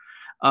 minutes.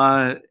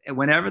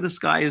 Whenever the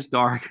sky is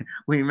dark,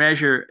 we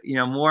measure,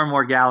 more and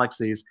more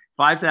galaxies,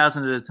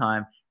 5,000 at a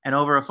time. And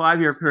over a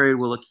 5-year period,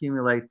 we'll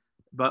accumulate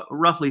about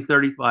roughly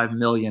 35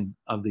 million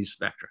of these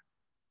spectra.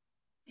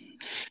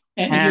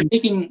 And you're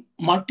taking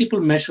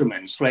multiple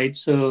measurements, right?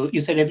 So you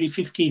said every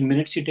 15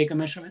 minutes you take a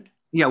measurement?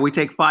 Yeah, we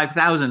take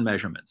 5,000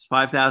 measurements,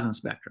 5,000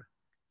 spectra.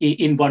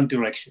 In one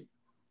direction?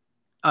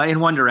 In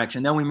one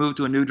direction. Then we move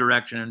to a new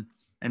direction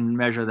and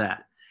measure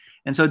that.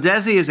 And so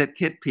DESI is at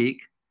Kitt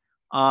Peak,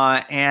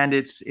 and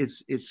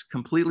it's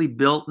completely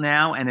built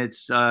now, and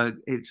it's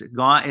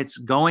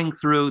going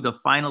through the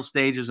final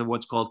stages of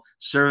what's called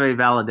survey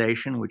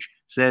validation, which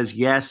says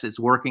yes, it's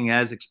working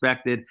as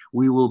expected.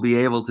 We will be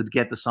able to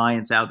get the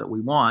science out that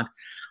we want.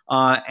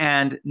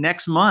 And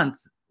next month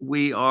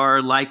we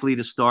are likely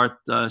to start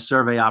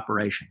survey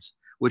operations,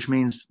 which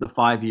means the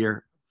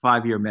 5-year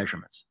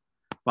measurements,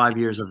 5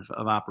 years of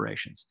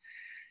operations.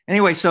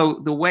 Anyway,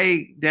 so the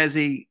way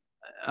DESI,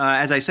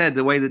 as I said,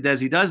 the way that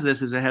DESI does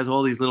this is it has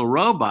all these little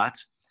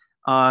robots.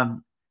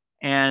 And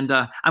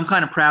I'm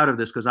kind of proud of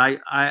this because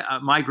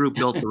my group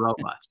built the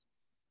robots.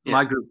 Yeah.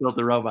 My group built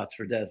the robots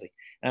for DESI.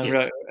 And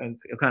I'm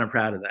kind of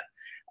proud of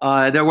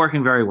that. They're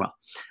working very well.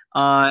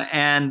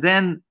 And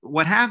then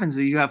what happens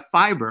is you have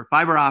fiber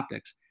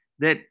optics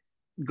that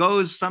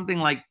goes something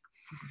like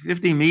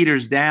 50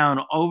 meters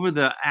down over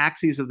the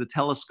axes of the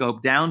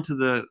telescope down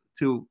to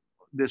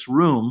this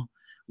room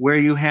where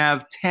you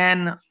have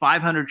 10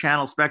 500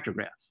 channel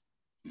spectrographs,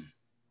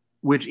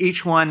 which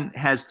each one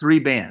has 3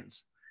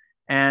 bands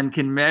and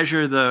can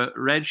measure the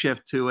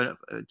redshift to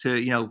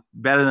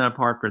better than a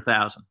part per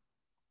thousand.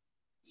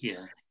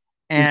 Yeah.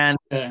 And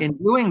in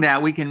doing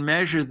that, we can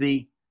measure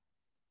the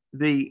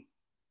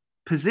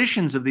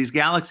positions of these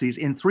galaxies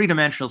in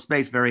 3-dimensional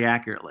space very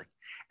accurately.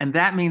 And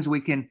that means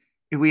we can,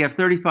 if we have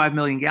 35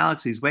 million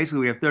galaxies, basically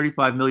we have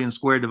 35 million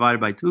squared divided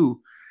by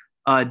 2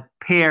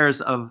 pairs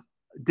of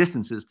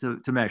distances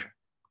to measure.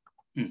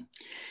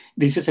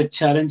 This is a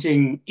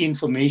challenging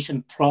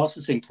information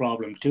processing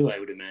problem too, I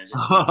would imagine.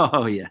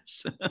 Oh,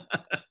 yes.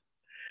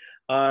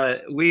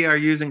 We are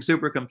using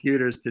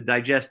supercomputers to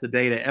digest the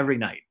data every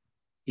night.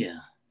 Yeah.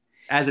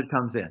 As it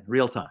comes in,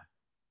 real time.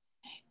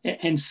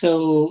 And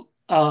so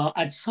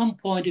at some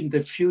point in the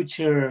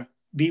future,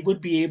 we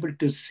would be able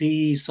to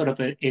see sort of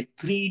a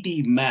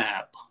 3D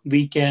map.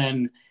 We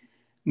can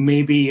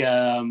maybe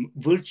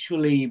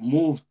virtually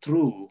move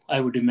through, I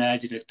would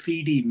imagine, a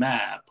 3D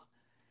map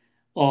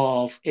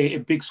of a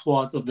big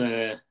swath of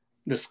the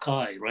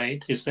sky,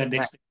 right? Is that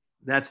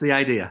that's the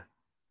idea?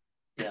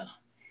 Yeah.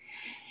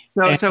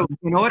 So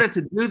in order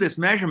to do this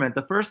measurement,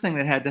 the first thing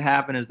that had to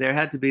happen is there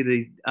had to be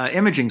the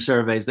imaging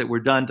surveys that were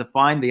done to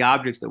find the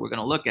objects that we're going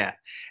to look at.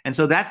 And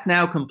so that's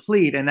now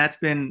complete, and that's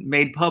been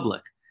made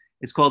public.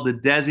 It's called the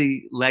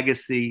DESI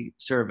Legacy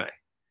Survey.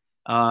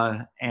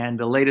 And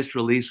the latest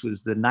release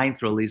was the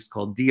 9th release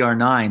called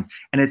DR9.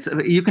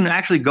 And you can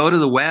actually go to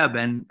the web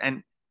and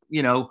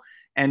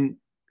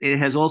it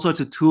has all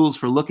sorts of tools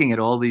for looking at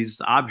all these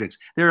objects.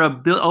 There are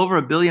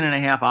over 1.5 billion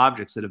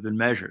objects that have been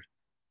measured.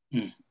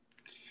 Hmm.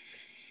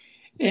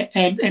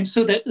 And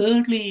so the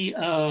early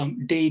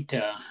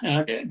data,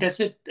 does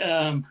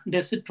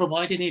it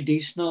provide any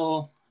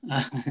additional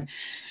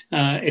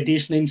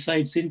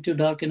insights into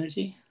dark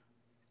energy?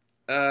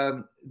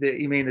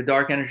 You mean the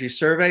Dark Energy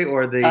Survey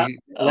or the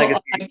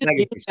legacy? I guess we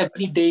don't have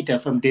any data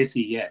from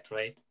DESI yet,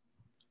 right?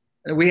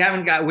 We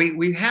haven't got.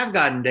 We have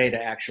gotten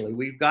data actually.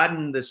 We've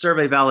gotten the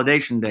survey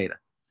validation data.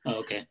 Oh,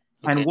 okay.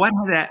 And what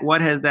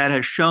that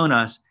has shown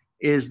us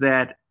is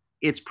that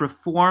it's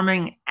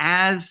performing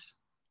as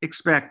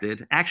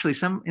expected. Actually,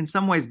 in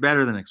some ways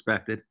better than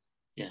expected.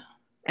 Yeah.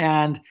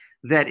 And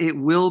that it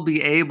will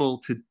be able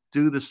to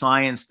do the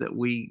science that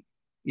we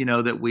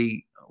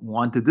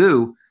want to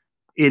do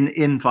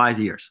in 5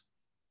 years.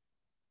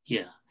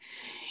 Yeah.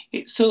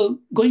 So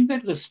going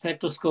back to the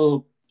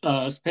spectroscope,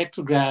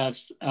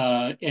 spectrographs,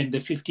 and the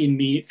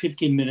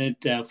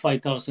 15-minute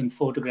 5,000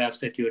 photographs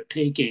that you're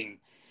taking,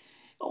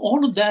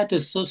 all of that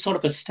is sort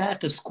of a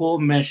status quo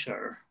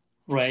measure,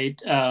 right?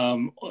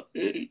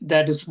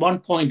 That is one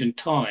point in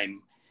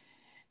time.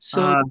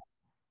 So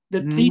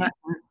the 3D...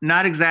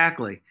 Not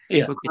exactly.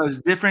 Yeah. Because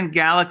different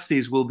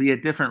galaxies will be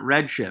at different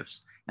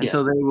redshifts. And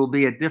so they will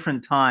be at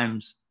different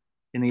times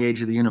in the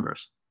age of the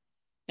universe.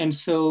 And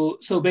so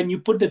when you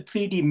put the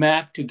 3D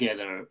map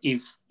together,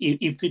 if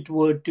it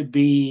were to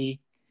be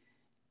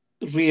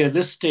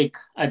realistic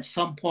at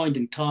some point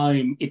in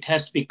time, it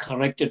has to be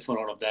corrected for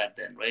all of that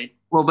then, right?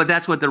 Well, but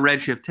that's what the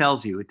redshift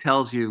tells you. It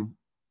tells you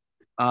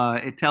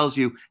how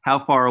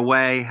far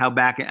away, how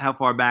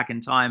far back in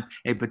time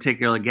a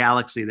particular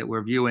galaxy that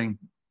we're viewing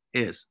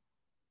is.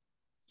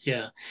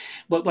 Yeah,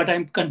 but what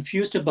I'm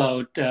confused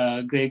about,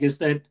 Greg, is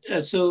that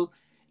so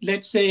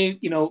let's say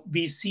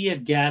we see a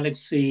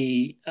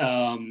galaxy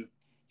 1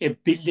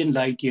 billion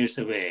light years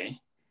away,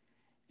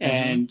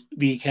 and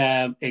we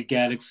have a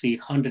galaxy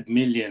 100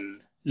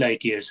 million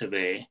light years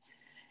away.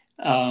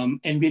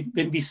 And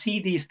when we see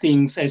these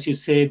things, as you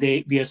say,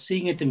 we are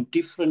seeing it in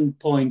different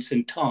points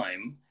in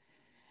time.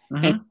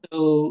 And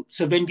so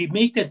when we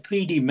make that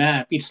 3D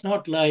map, it's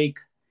not like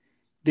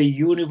the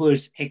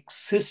universe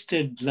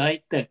existed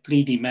like that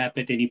 3D map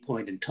at any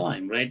point in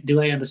time, right?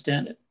 Do I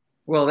understand it?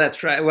 Well,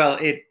 that's right. No,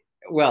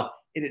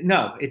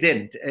 it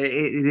didn't.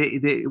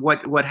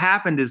 What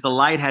happened is the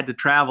light had to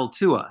travel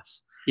to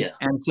us. Yeah.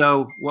 And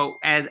so,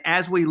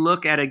 as we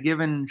look at a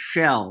given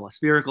shell, a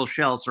spherical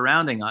shell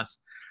surrounding us,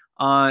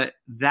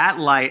 that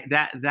light,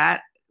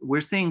 that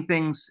we're seeing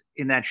things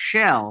in that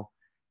shell,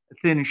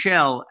 thin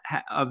shell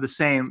of the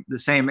same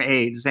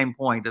age, the same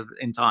point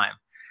in time.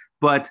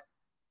 But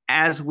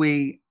as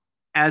we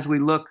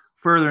look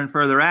further and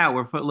further out,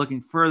 we're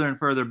looking further and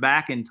further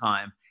back in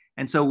time,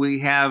 and so we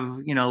have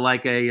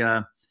like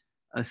a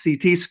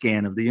CT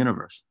scan of the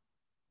universe.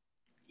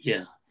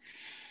 Yeah.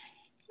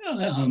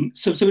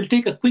 So we'll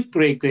take a quick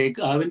break, Greg.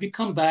 When we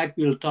come back,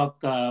 we'll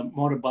talk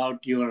more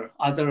about your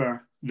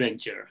other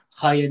venture,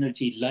 high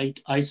energy light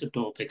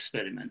isotope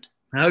experiment.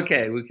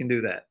 Okay, we can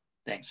do that.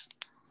 Thanks.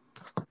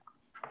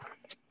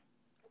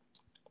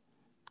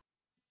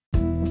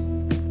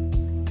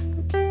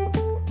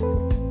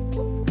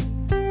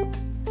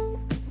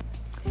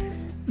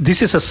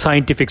 This is a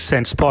Scientific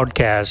Sense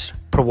podcast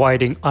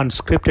providing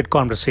unscripted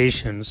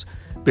conversations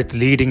with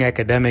leading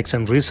academics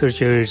and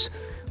researchers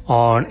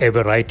on a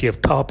variety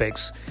of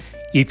topics.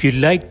 If you'd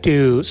like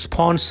to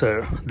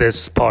sponsor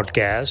this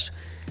podcast,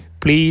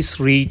 please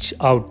reach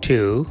out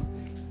to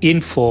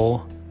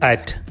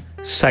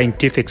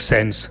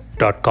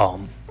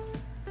info@scientificsense.com.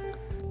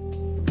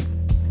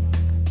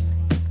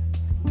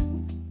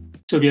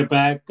 So we are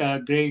back,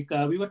 Greg.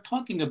 We were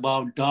talking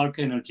about dark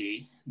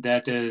energy,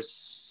 that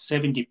is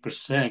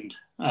 70%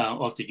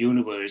 of the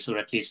universe, or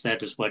at least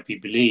that is what we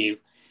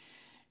believe.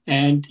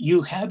 And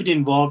you have been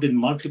involved in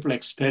multiple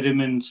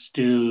experiments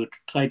to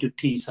try to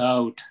tease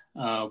out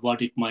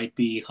what it might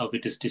be, how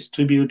it is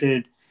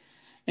distributed,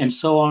 and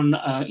so on.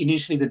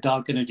 Initially, the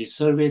Dark Energy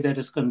Survey that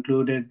is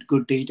concluded,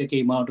 good data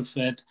came out of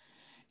it.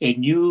 A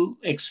new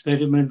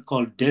experiment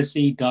called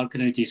DESI, Dark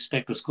Energy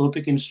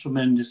Spectroscopic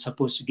Instrument, is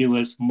supposed to give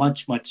us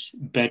much, much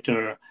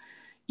better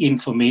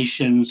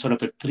information, sort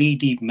of a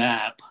 3D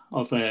map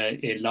of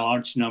a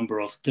large number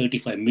of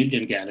 35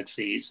 million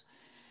galaxies.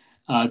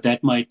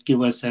 That might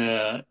give us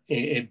a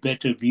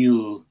better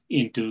view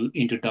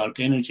into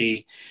dark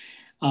energy.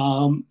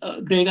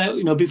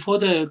 Greg, before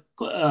the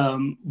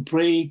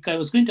break, I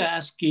was going to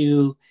ask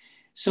you,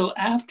 so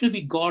after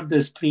we got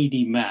this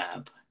 3D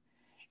map,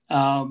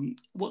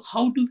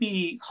 how do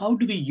we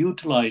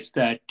utilize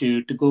that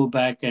to go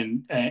back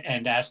and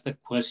ask the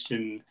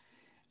question?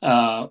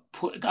 I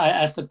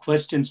asked the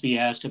questions we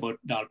asked about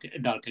dark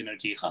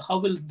energy. How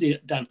will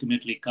that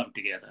ultimately come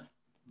together?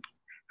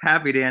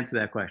 Happy to answer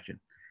that question.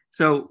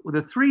 So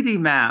the 3D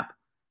map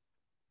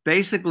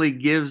basically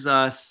gives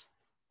us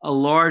a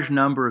large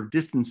number of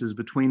distances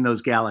between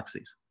those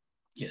galaxies.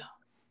 Yeah.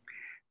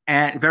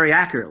 and very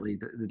accurately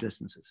the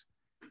distances.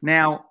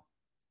 Now,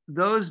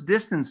 those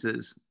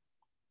distances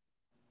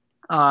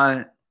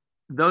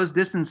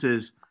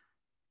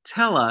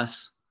tell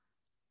us,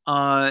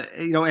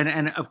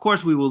 and of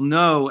course we will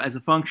know as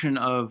a function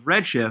of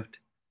redshift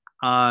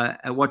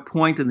at what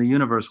point in the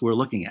universe we're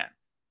looking at.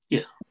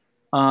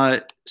 Yeah.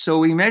 So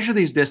we measure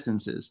these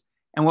distances,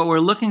 and what we're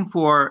looking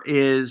for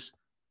is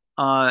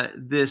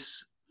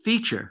this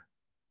feature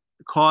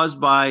caused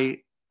by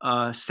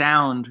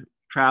sound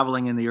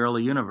traveling in the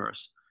early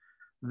universe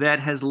that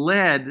has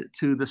led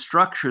to the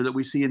structure that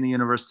we see in the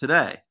universe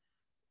today.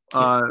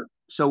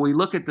 So we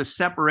look at the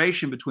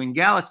separation between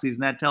galaxies,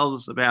 and that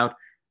tells us about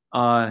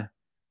how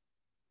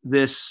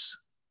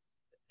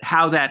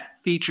that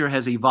feature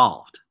has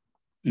evolved.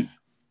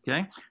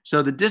 Okay,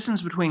 so the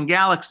distance between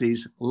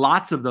galaxies,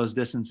 lots of those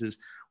distances,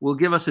 will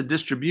give us a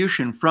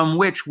distribution from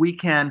which we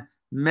can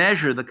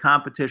measure the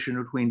competition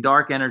between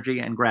dark energy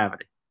and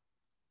gravity.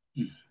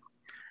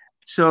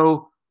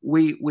 So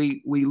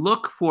we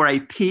look for a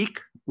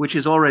peak, which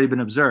has already been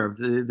observed,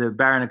 the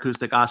baryon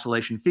acoustic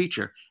oscillation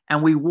feature,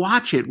 and we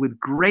watch it with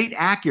great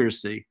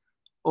accuracy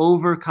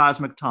over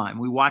cosmic time.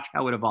 We watch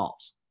how it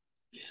evolves.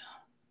 Yeah.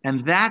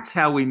 And that's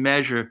how we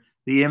measure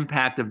the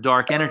impact of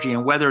dark energy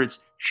and whether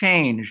it's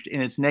changed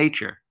in its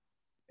nature,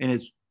 in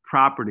its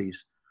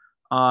properties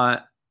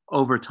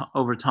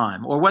over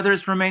time, or whether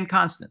it's remained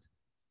constant.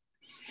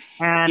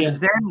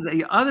 And then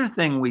the other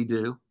thing we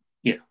do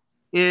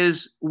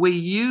is we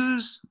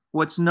use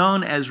what's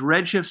known as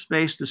redshift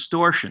space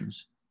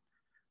distortions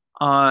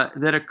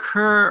that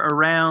occur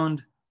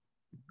around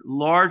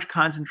large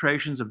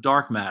concentrations of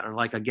dark matter,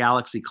 like a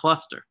galaxy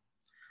cluster,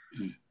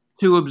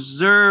 to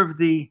observe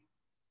the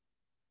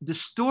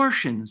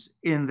distortions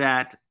in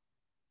the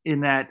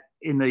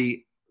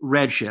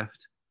redshift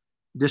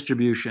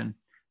distribution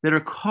that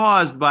are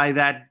caused by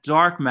that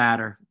dark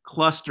matter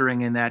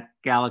clustering in that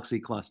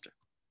galaxy cluster.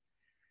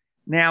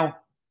 Now,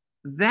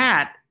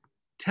 that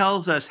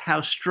tells us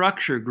how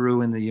structure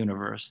grew in the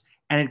universe,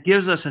 and it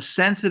gives us a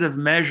sensitive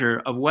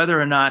measure of whether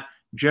or not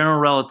general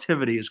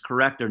relativity is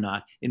correct or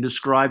not in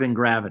describing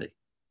gravity.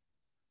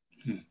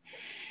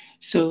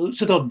 So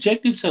the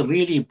objectives are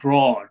really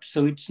broad.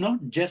 So it's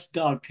not just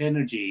dark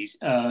energy.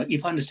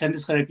 If I understand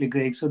this correctly,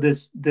 Greg, so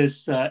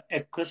this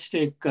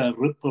acoustic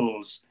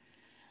ripples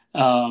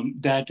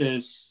that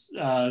is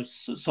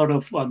sort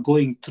of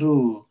going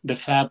through the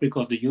fabric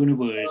of the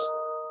universe,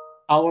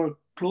 our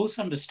close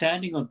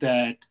understanding of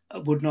that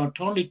would not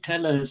only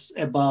tell us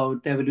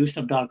about the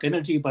evolution of dark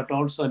energy, but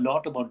also a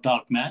lot about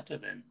dark matter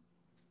then.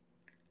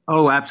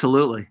 Oh,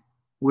 absolutely.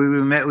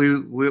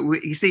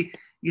 You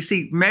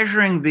see,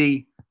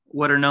 measuring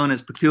what are known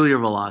as peculiar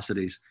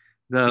velocities,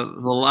 the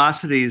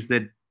velocities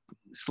that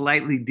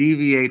slightly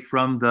deviate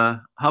from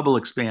the Hubble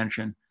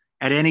expansion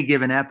at any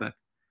given epoch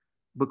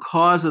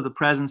because of the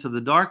presence of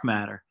the dark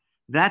matter,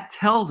 that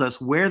tells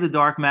us where the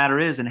dark matter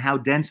is and how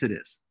dense it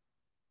is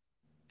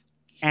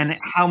and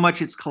how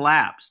much it's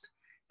collapsed.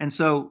 And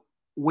so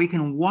we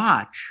can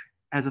watch,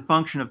 as a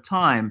function of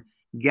time,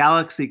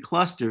 galaxy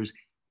clusters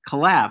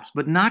collapse,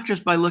 but not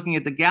just by looking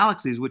at the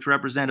galaxies, which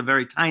represent a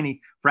very tiny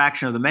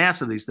fraction of the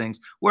mass of these things.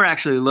 We're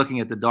actually looking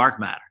at the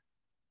dark matter.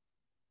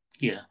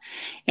 Yeah.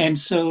 And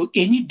so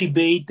any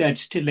debate that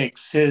still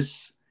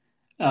exists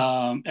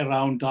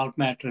around dark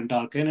matter and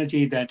dark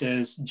energy that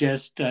is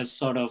just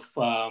sort of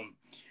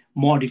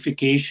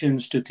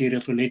modifications to theory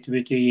of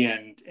relativity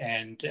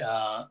and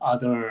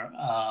other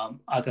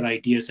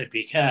ideas that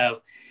we have,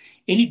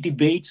 any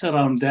debates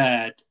around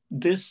that,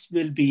 this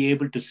will be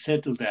able to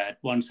settle that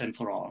once and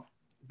for all.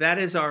 That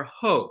is our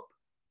hope,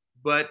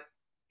 but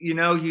you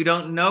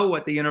don't know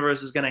what the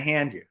universe is going to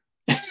hand you.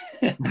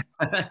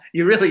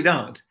 You really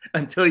don't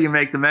until you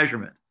make the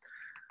measurement.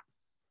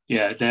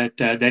 Yeah,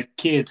 that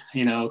kid,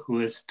 who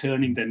is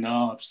turning the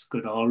knobs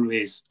could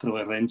always throw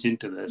a wrench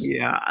into this.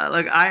 Yeah,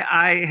 look,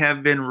 I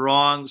have been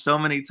wrong so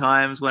many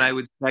times when I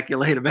would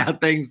speculate about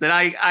things that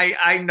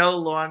I no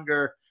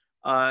longer,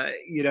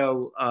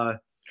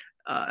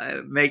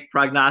 make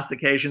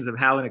prognostications of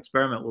how an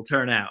experiment will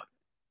turn out.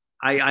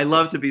 I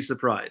love to be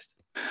surprised.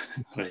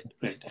 Right.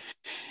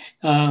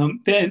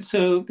 Then,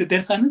 so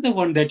there's another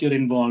one that you're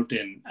involved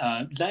in,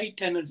 high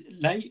energy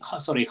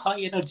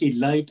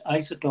light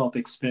isotope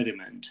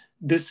experiment.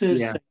 This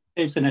is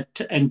it's an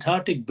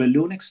Antarctic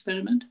balloon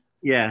experiment.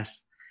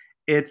 Yes,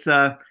 it's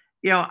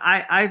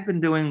I've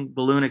been doing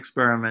balloon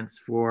experiments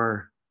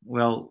for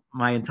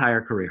my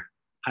entire career,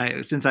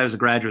 since I was a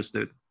graduate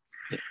student,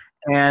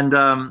 and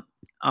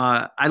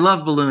I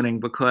love ballooning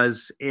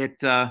because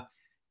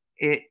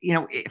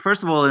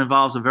first of all, it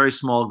involves a very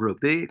small group.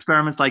 The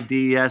experiments like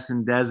DES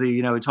and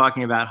DESI, we're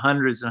talking about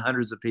hundreds and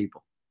hundreds of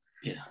people.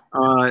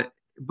 Yeah.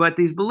 But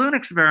these balloon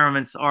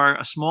experiments are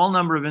a small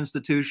number of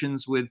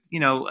institutions with,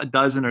 a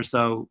dozen or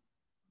so,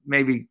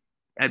 maybe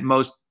at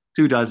most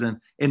 24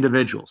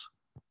 individuals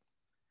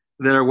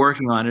that are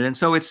working on it. And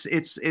so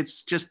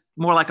it's just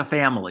more like a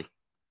family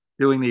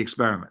doing the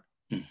experiment.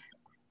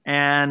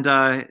 And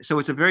so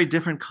it's a very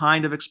different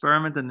kind of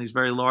experiment than these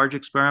very large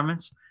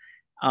experiments.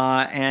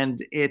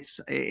 and it's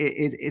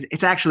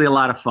actually a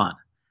lot of fun.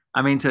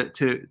 I mean,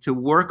 to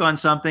work on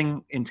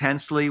something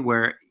intensely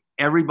where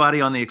everybody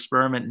on the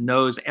experiment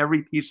knows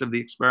every piece of the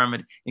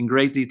experiment in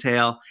great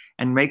detail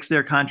and makes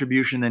their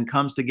contribution, then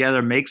comes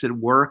together, makes it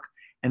work,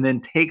 and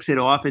then takes it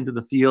off into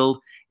the field,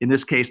 in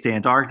this case to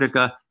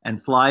Antarctica,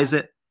 and flies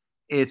it.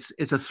 It's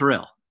a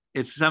thrill.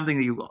 It's something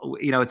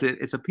that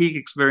it's a peak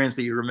experience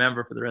that you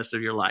remember for the rest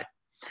of your life.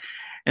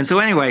 And so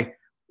anyway,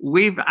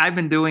 I've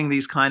been doing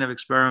these kind of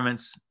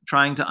experiments,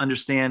 trying to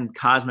understand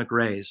cosmic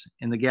rays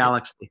in the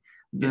galaxy,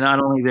 not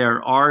only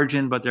their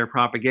origin but their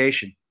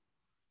propagation.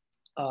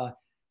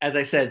 As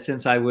I said,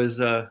 since I was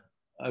a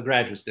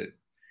graduate student,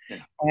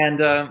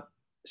 and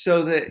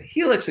so the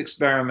Helix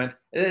experiment,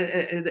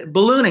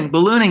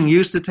 ballooning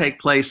used to take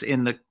place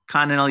in the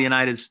continental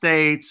United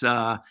States.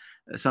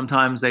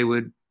 Sometimes they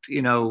would,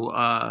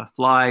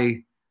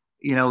 fly,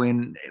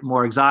 in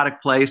more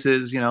exotic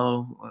places.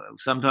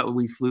 Sometimes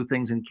we flew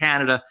things in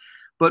Canada,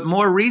 but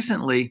more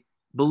recently,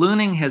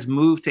 ballooning has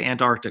moved to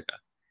Antarctica.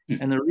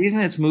 And the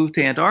reason it's moved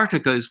to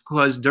Antarctica is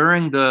because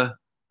during the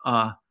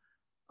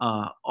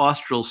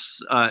austral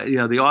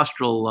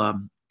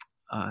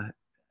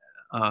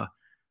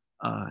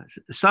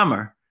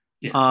summer,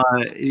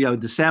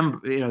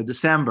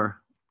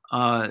 December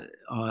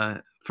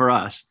for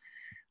us,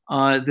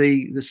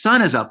 the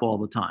sun is up all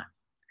the time,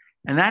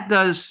 and that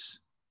does,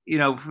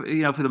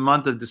 for the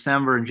month of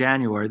December and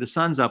January, the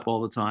sun's up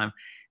all the time,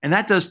 and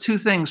that does two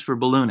things for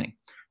ballooning.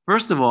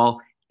 First of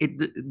all,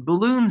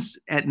 balloons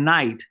at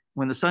night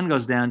when the sun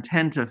goes down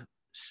tend to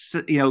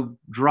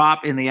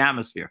drop in the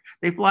atmosphere.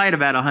 They fly at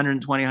about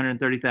 120,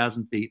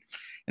 130,000 feet,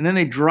 and then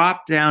they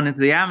drop down into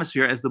the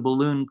atmosphere as the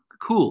balloon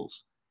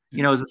cools,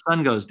 as the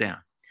sun goes down.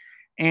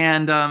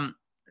 And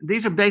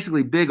these are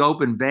basically big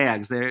open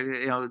bags.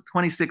 They're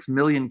 26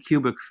 million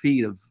cubic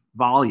feet of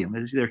volume.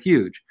 They're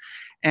huge,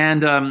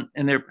 and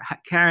they're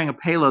carrying a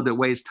payload that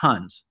weighs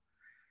tons.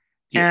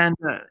 Yeah.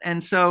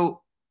 And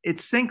so it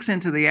sinks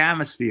into the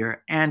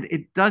atmosphere, and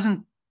it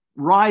doesn't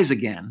rise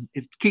again.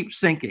 It keeps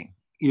sinking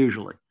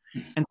usually,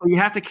 and so you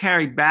have to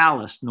carry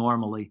ballast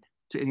normally,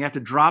 and you have to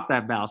drop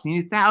that ballast. You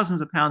need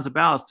thousands of pounds of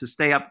ballast to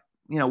stay up,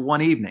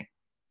 one evening.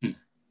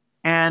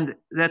 And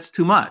that's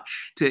too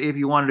much if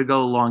you wanted to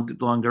go long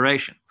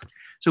duration.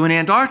 So in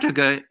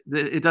Antarctica,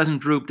 it doesn't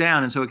droop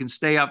down, and so it can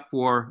stay up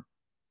for,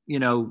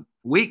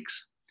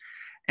 weeks.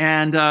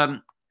 And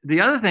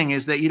the other thing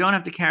is that you don't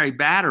have to carry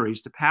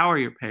batteries to power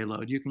your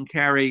payload. You can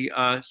carry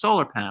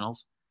solar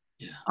panels,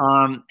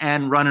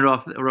 and run it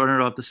off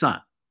the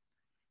sun.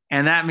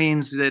 And that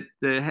means that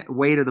the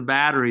weight of the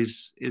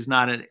batteries is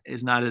not a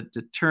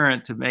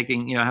deterrent to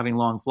having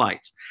long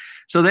flights.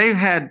 So they've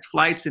had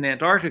flights in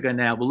Antarctica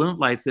now, balloon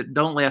flights that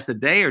don't last a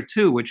day or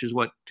two, which is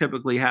what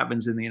typically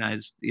happens in the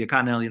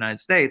continental United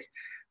States.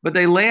 But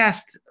they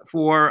last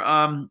for,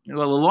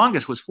 the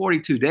longest was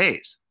 42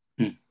 days.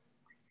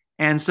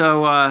 And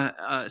so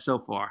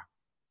far.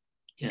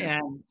 Yeah.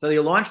 And so they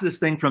launched this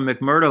thing from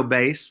McMurdo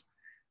Base,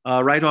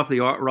 right off the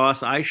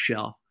Ross Ice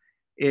Shelf.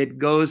 It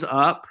goes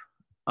up,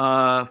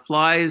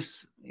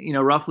 flies,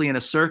 roughly in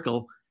a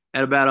circle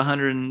at about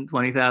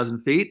 120,000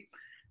 feet.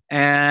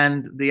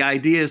 And the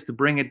idea is to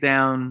bring it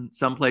down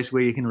someplace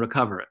where you can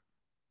recover it.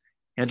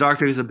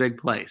 Antarctica is a big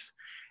place.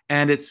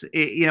 And it's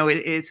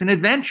an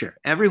adventure.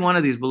 Every one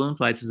of these balloon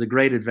flights is a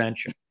great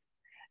adventure.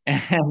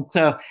 And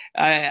so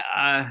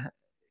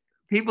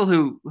people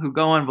who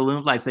go on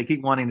balloon flights, they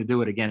keep wanting to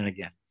do it again and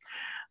again.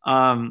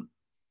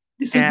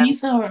 So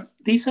these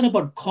are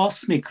about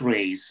cosmic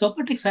rays. So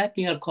what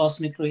exactly are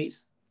cosmic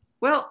rays?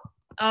 Well,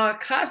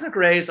 cosmic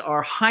rays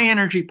are high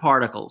energy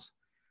particles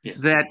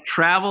that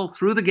travel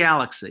through the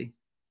galaxy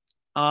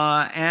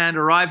and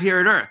arrive here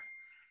at Earth.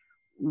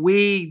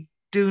 We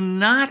do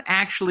not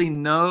actually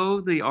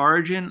know the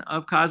origin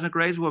of cosmic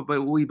rays,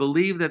 but we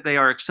believe that they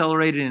are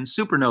accelerated in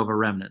supernova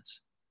remnants.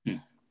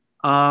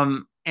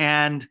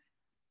 And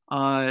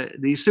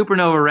these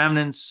supernova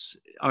remnants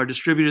are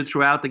distributed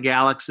throughout the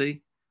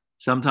galaxy.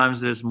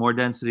 Sometimes there's more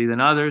density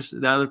than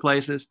other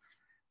places.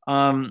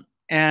 And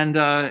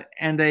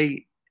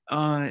they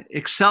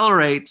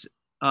accelerate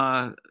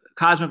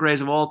cosmic rays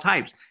of all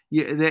types.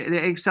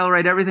 They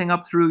accelerate everything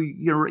up through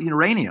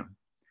uranium.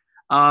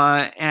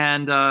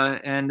 And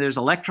there's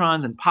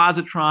electrons and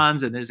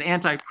positrons, and there's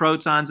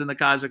antiprotons in the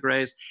cosmic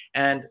rays.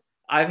 And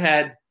I've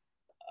had,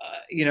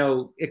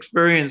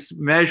 experience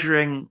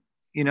measuring,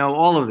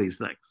 all of these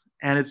things.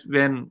 And it's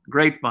been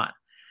great fun.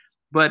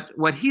 But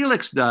what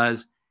Helix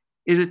does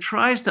is it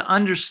tries to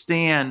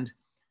understand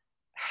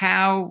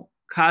how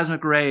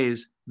cosmic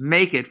rays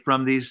make it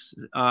from these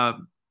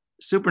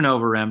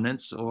supernova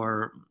remnants,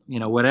 or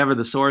whatever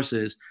the source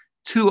is,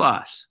 to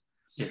us.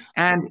 Yeah.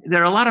 And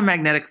there are a lot of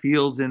magnetic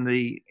fields in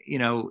the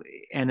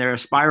and there are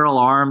spiral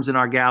arms in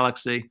our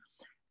galaxy,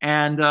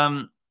 and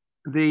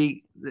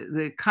the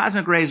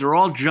cosmic rays are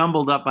all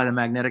jumbled up by the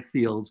magnetic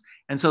fields,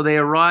 and so they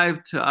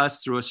arrive to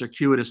us through a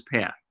circuitous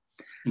path.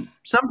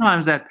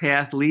 Sometimes that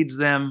path leads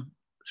them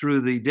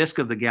through the disk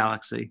of the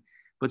galaxy,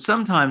 but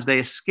sometimes they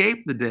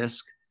escape the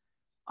disk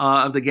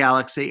of the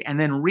galaxy and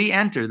then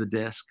re-enter the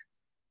disk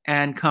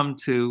and come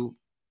to,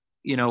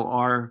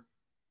 our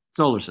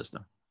solar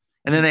system.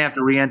 And then they have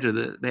to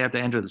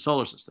enter the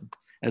solar system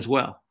as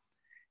well.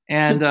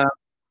 And so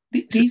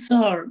these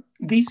are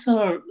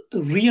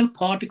real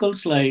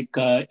particles like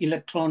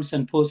electrons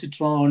and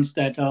positrons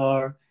that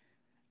are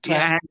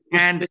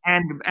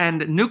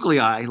and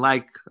nuclei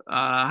like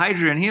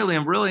hydrogen,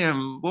 helium,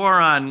 beryllium,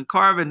 boron,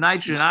 carbon,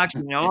 nitrogen,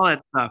 oxygen, all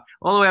that stuff,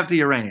 all the way up to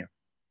uranium.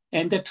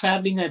 And they're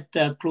traveling at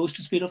close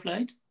to speed of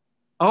light?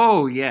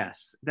 Oh,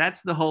 yes.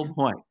 That's the whole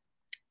point.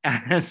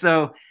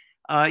 So,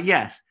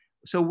 yes.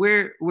 So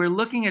we're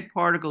looking at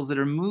particles that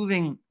are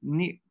moving,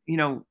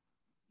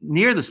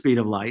 near the speed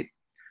of light,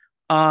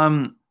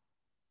 and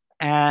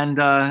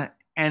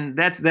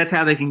that's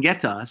how they can get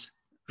to us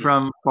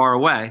from far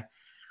away.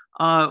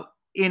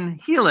 In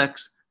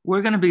Helix,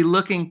 we're going to be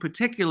looking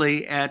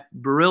particularly at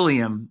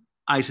beryllium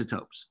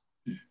isotopes,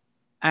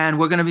 and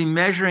we're going to be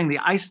measuring the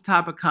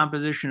isotopic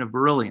composition of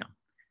beryllium.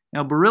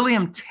 Now,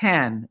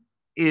 beryllium-10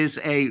 is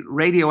a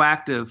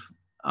radioactive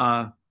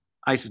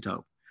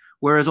isotope,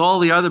 whereas all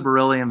the other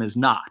beryllium is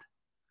not.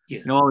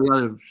 Yeah. All the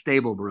other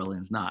stable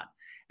beryllium is not.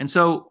 And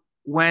so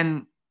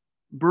when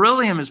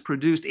beryllium is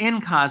produced in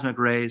cosmic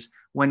rays,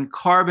 when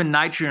carbon,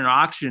 nitrogen, or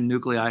oxygen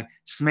nuclei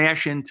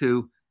smash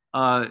into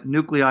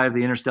nuclei of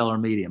the interstellar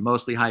medium,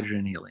 mostly hydrogen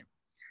and helium,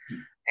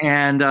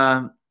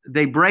 and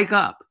they break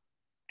up.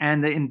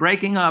 And in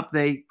breaking up,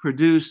 they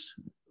produce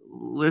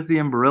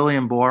lithium,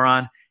 beryllium,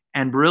 boron,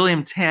 and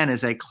beryllium-10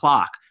 is a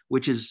clock,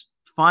 which is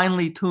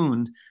finely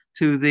tuned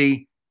to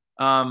the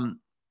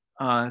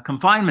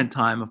confinement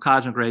time of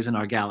cosmic rays in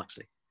our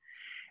galaxy.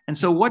 And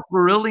so what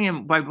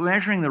beryllium, by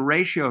measuring the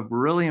ratio of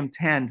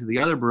beryllium-10 to the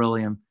other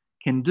beryllium,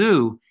 can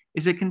do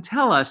is it can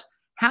tell us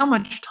how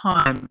much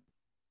time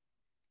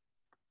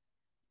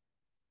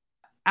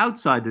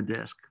outside the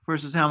disk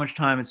versus how much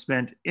time it's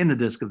spent in the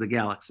disk of the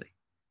galaxy.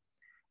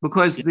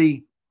 Because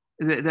the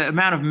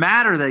amount of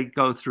matter they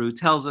go through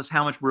tells us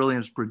how much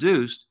beryllium is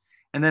produced.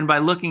 And then by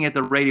looking at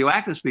the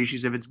radioactive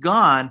species, if it's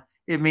gone,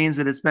 it means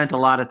that it spent a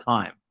lot of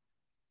time.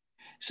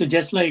 So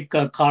just like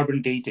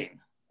carbon dating.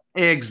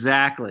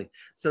 Exactly.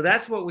 So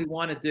that's what we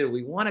want to do.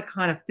 We want to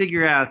kind of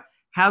figure out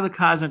how the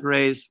cosmic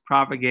rays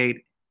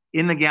propagate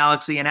in the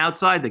galaxy and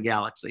outside the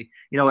galaxy,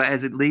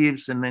 as it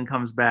leaves and then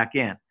comes back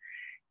in.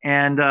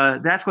 And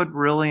that's what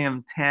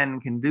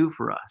beryllium-10 can do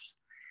for us.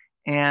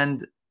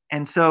 And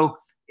so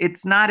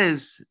it's not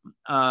as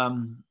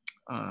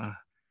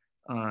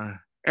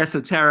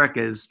esoteric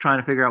as trying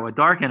to figure out what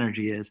dark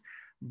energy is,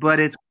 but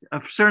it's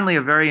certainly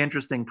a very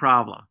interesting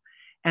problem.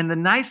 And the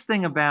nice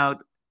thing about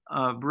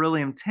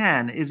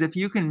beryllium-10 is if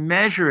you can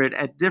measure it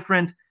at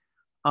different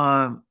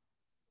what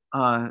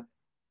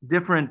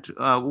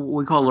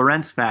we call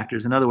Lorentz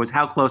factors, in other words,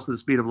 how close to the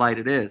speed of light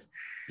it is,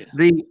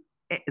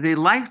 the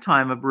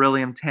lifetime of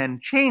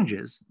beryllium-10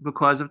 changes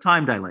because of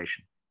time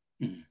dilation.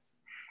 Mm-hmm.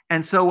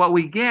 And so what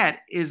we get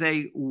is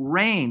a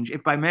range.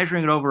 If by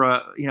measuring it over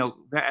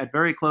at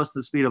very close to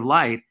the speed of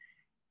light,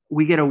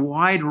 we get a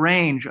wide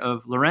range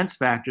of Lorentz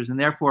factors and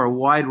therefore a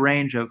wide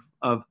range of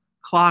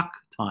clock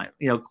time,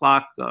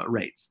 clock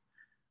rates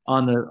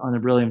on the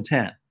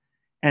beryllium-10.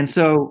 And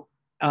so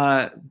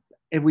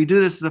if we do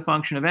this as a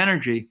function of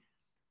energy,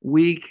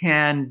 we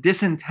can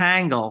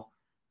disentangle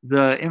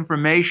the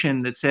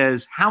information that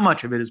says how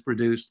much of it is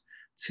produced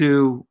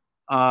to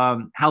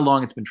how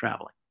long it's been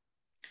traveling.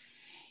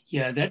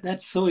 Yeah,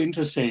 that's so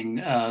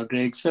interesting,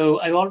 Greg. So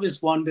I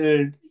always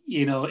wondered,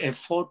 a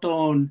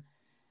photon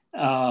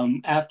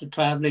after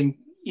traveling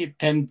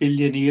 10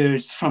 billion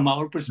years from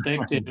our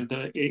perspective,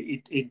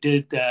 it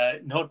did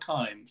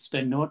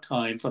spend no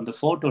time from the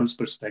photon's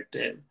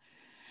perspective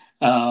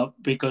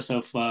because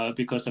of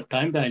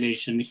time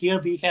dilation.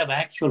 Here we have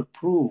actual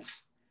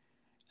proof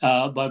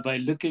by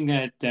looking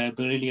at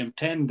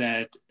beryllium-10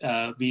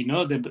 that we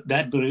know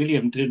that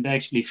beryllium didn't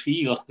actually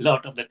feel a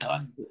lot of the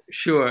time.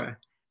 Sure.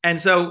 And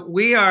so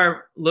we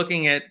are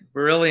looking at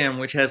beryllium,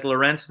 which has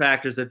Lorentz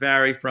factors that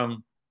vary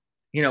from,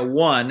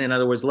 1, in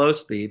other words, low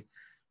speed,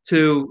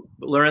 to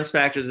Lorentz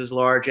factors as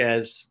large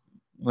as,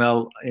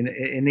 well,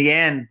 in the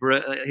end,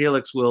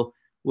 Helix will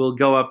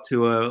go up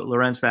to a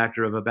Lorentz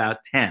factor of about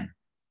 10.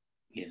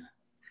 Yeah.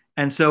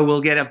 And so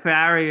we'll get a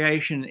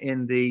variation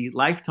in the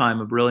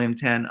lifetime of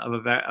beryllium-10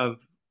 of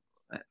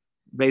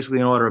basically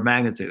an order of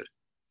magnitude.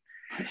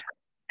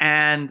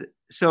 And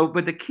so,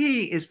 but the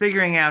key is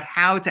figuring out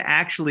how to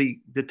actually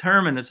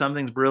determine that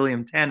something's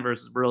beryllium-10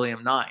 versus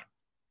beryllium-9.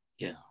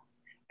 Yeah.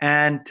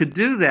 And to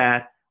do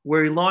that,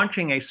 we're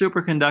launching a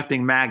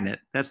superconducting magnet.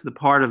 That's the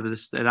part of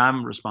this that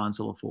I'm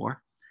responsible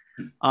for.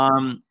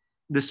 The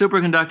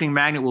superconducting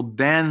magnet will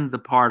bend the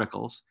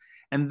particles.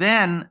 And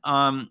then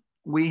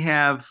we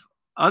have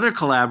other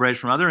collaborators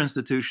from other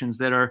institutions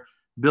that are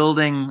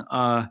building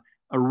a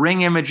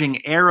ring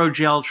imaging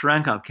aerogel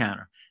Cherenkov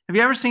counter. Have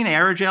you ever seen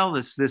aerogel,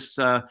 this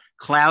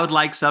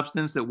cloud-like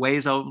substance that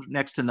weighs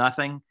next to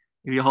nothing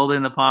if you hold it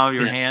in the palm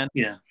of your hand?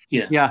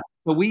 Yeah.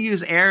 But we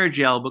use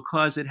aerogel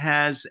because it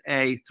has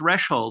a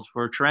threshold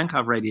for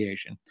Cherenkov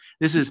radiation.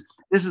 This is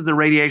This is the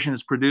radiation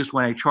that's produced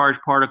when a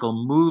charged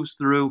particle moves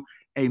through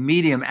a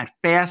medium at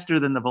faster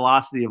than the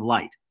velocity of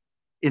light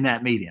in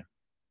that medium.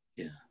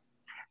 Yeah.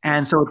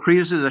 And so it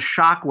produces a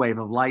shock wave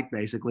of light,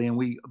 basically, and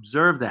we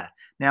observe that.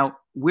 Now,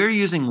 we're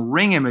using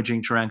ring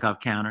imaging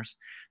Cherenkov counters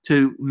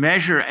to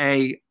measure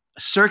a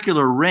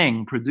circular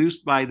ring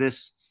produced by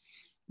this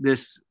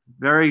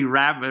very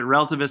rapid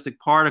relativistic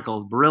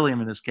particle,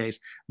 beryllium in this case,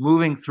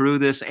 moving through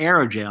this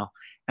aerogel.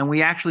 And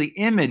we actually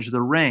image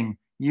the ring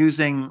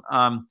using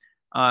what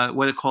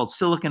are called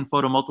silicon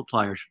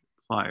photomultipliers.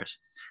 They're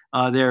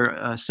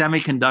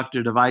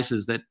semiconductor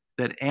devices that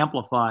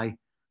amplify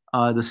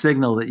the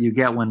signal that you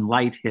get when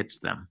light hits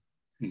them.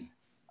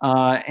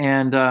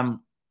 And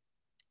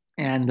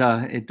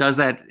it does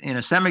that in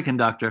a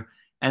semiconductor.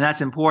 And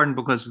that's important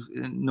because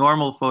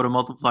normal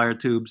photomultiplier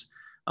tubes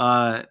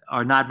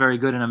are not very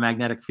good in a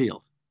magnetic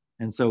field.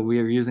 And so we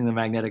are using the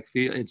magnetic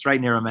field. It's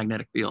right near a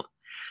magnetic field.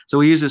 So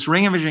we use this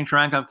ring imaging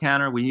Cherenkov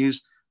counter. We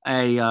use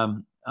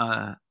scintillators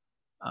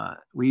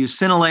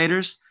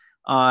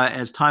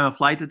as time of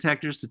flight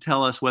detectors to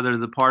tell us whether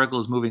the particle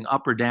is moving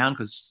up or down,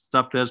 because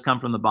stuff does come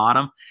from the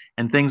bottom,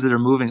 and things that are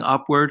moving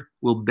upward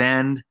will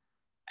bend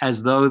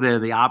as though they're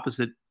the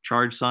opposite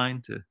charge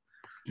sign to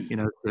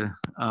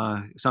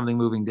something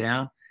moving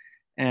down,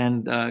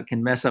 and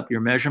can mess up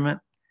your measurement.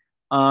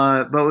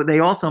 But they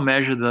also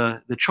measure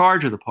the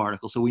charge of the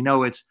particle, so we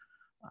know it's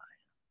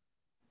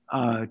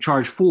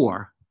charge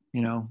 4,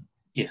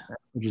 which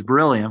is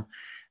beryllium,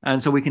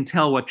 and so we can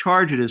tell what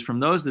charge it is from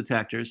those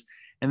detectors.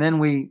 And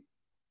then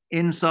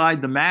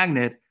inside the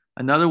magnet,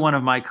 another one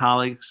of my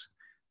colleagues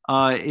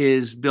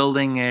is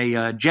building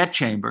a jet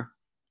chamber,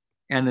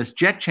 and this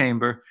jet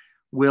chamber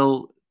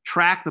will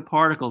track the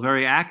particle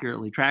very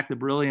accurately, track the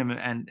beryllium,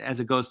 and as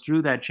it goes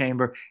through that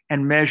chamber,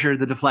 and measure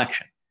the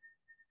deflection.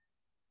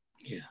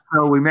 Yeah.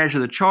 So we measure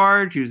the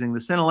charge using the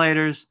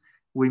scintillators.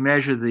 We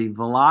measure the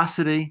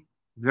velocity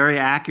very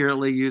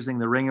accurately using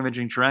the ring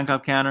imaging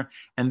Cherenkov counter.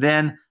 And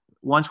then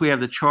once we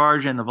have the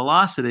charge and the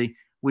velocity,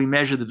 we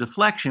measure the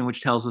deflection, which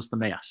tells us the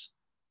mass.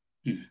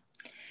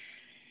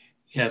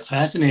 Yeah,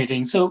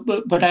 fascinating. So,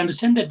 but I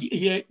understand that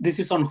this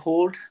is on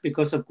hold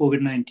because of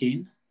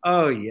COVID-19.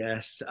 Oh,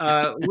 yes.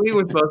 We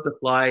were supposed to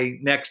fly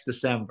next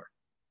December.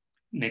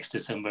 Next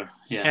December,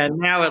 yeah. And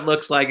now it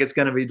looks like it's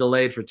going to be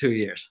delayed for 2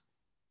 years.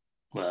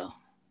 Well,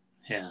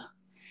 yeah.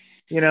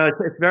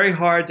 It's very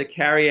hard to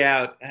carry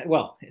out.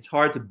 Well, it's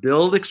hard to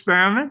build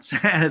experiments,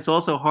 and it's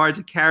also hard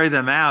to carry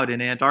them out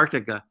in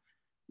Antarctica,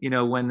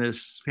 when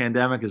this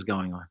pandemic is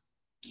going on.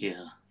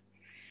 Yeah.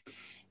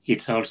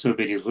 It's also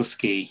very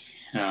risky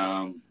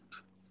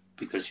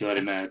because you are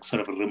in a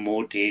sort of a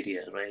remote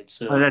area, right?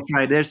 So that's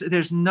right.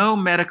 There's no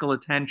medical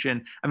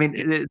attention. I mean,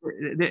 in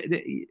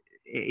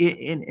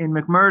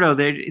McMurdo,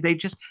 they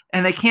just,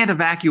 and they can't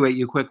evacuate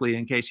you quickly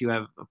in case you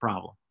have a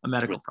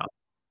medical problem.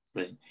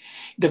 Right.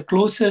 The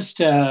closest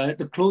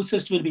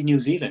will be New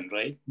Zealand,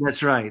 right?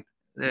 That's right.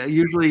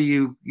 Usually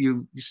you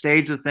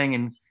stage the thing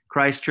in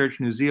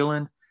Christchurch, New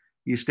Zealand.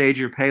 You stage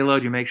your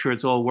payload, you make sure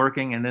it's all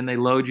working, and then they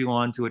load you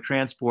onto a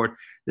transport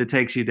that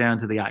takes you down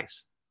to the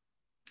ice.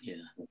 Yeah.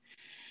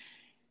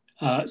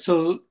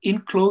 So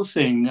in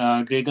closing,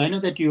 Greg, I know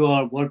that you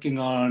are working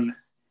on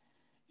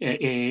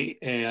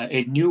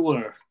a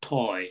newer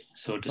toy,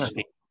 so to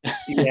speak.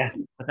 Yeah.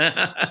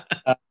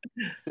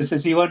 So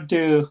you want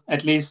to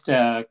at least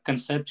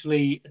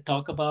conceptually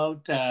talk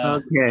about?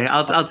 Okay,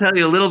 I'll tell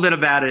you a little bit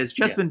about it. It's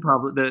just been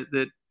published.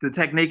 The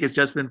technique has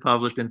just been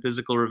published in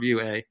Physical Review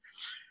A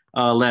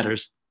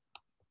letters.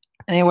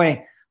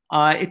 Anyway,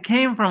 it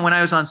came from when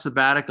I was on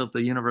sabbatical at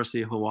the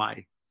University of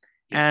Hawaii,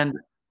 and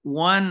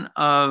one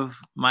of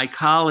my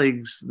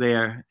colleagues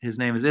there, his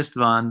name is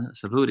Istvan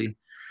Savudi,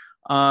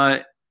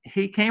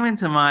 he came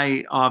into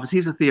my office.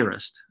 He's a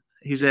theorist.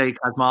 He's a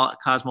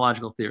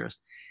cosmological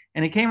theorist.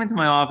 And he came into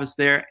my office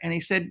there and he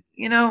said,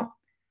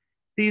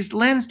 these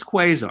lensed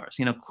quasars,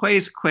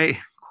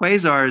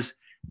 quasars,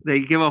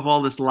 they give off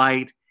all this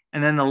light,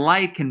 and then the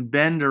light can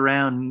bend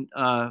around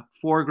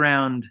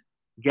foreground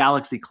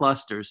galaxy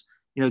clusters,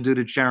 due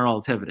to general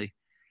relativity.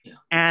 Yeah.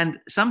 And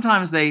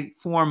sometimes they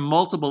form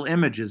multiple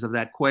images of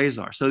that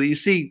quasar. So you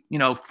see,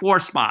 4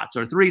 spots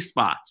or 3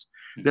 spots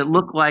that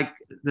look like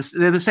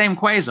they're the same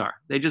quasar.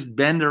 They're just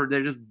bent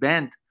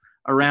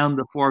around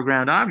the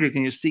foreground object,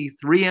 and you see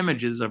 3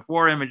 images or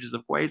 4 images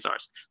of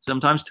quasars,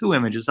 sometimes 2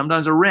 images,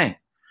 sometimes a ring.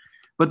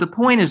 But the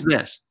point is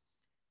this,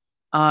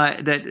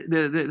 that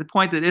the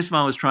point that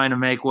Istvan was trying to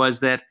make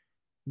was that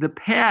the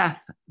path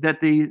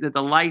that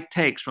the light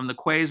takes from the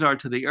quasar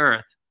to the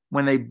Earth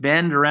when they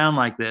bend around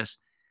like this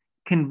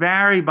can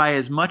vary by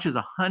as much as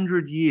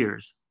 100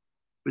 years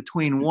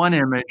between one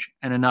image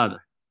and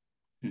another.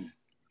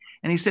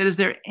 And he said, is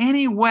there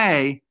any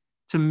way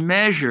to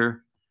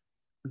measure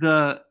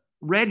the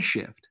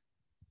redshift,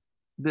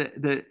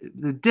 the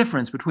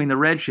difference between the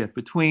redshift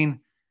between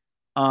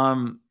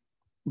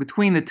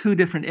the 2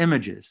 different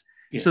images,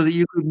 so that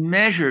you could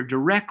measure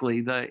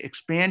directly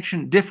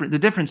the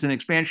difference in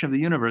expansion of the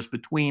universe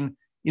between,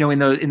 in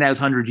those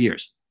 100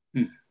 years?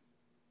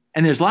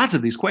 And there's lots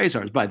of these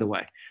quasars, by the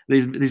way,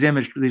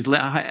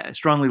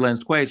 strongly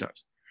lensed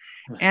quasars.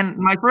 And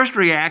my first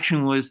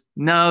reaction was,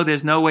 no,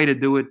 there's no way to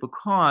do it,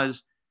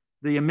 because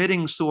the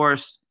emitting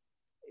source,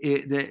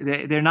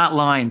 they're not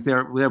lines,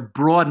 they're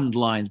broadened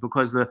lines,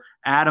 because the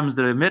atoms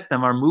that emit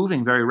them are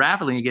moving very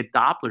rapidly, and you get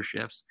Doppler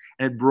shifts,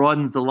 and it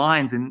broadens the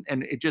lines, and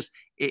it just,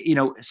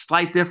 a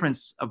slight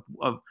difference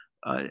of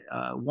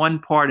 1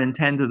 part in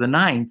 10 to the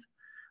ninth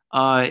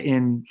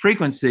in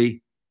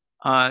frequency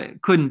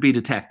couldn't be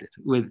detected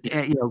with,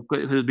 it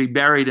would be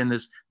buried in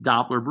this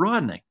Doppler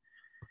broadening.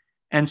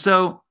 And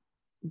so,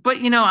 but,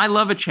 I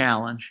love a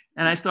challenge,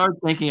 and I started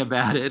thinking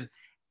about it.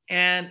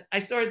 And I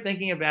started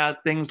thinking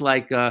about things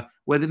like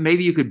whether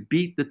maybe you could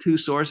beat the two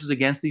sources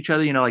against each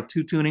other, like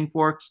two tuning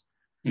forks,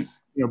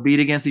 beat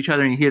against each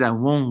other, and you hear that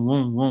whoom,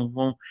 whoom, whoom,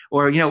 whoom.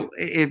 Or,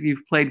 if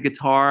you've played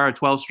guitar, a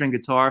 12-string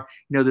guitar,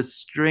 the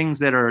strings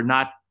that are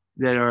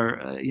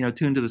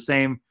tuned to the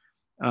same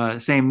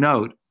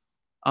note,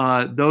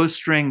 those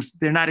strings,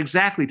 they're not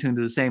exactly tuned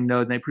to the same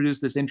note, and they produce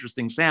this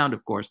interesting sound,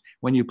 of course,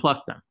 when you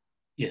pluck them.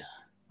 Yeah.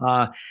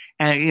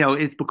 And,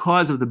 it's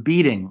because of the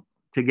beating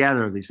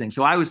together of these things.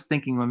 So I was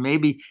thinking, well,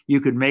 maybe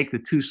you could make the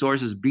two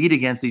sources beat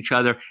against each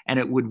other, and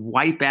it would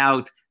wipe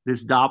out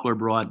this Doppler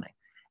broadening.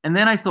 And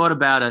then I thought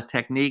about a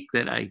technique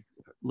that I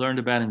learned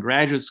about in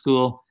graduate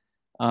school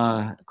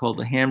called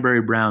the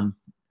Hanbury-Brown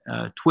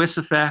Twiss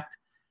effect,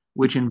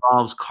 which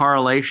involves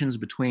correlations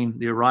between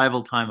the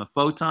arrival time of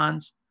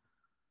photons.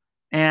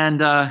 And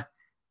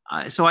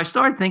so I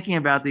started thinking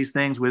about these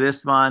things with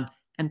Istvan,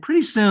 and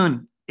pretty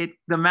soon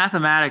the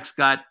mathematics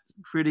got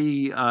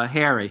pretty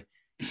hairy.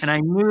 And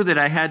I knew that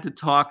I had to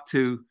talk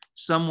to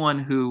someone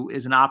who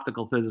is an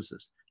optical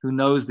physicist, who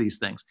knows these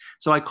things.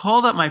 So I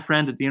called up my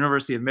friend at the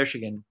University of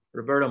Michigan,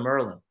 Roberto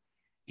Merlin,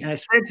 and I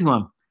said to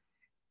him,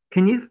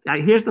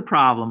 here's the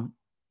problem,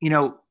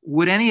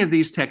 would any of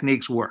these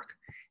techniques work?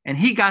 And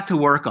he got to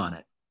work on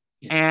it.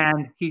 Yeah.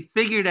 And he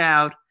figured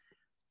out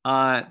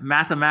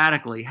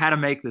mathematically how to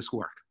make this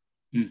work.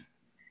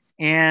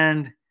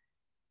 And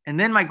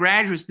then my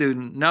graduate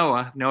student,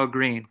 Noah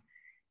Green,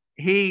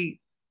 he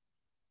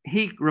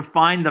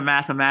refined the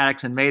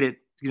mathematics and made it,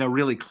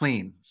 really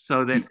clean,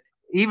 so that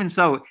even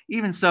so,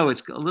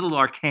 it's a little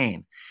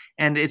arcane,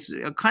 and it's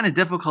kind of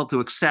difficult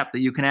to accept that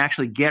you can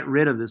actually get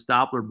rid of this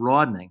Doppler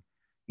broadening,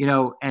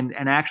 and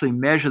actually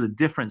measure the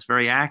difference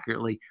very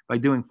accurately by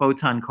doing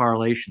photon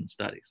correlation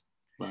studies.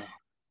 Wow.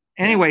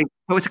 Anyway,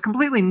 so it's a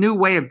completely new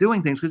way of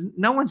doing things, because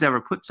no one's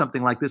ever put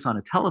something like this on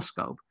a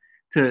telescope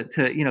to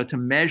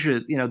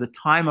measure, the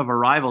time of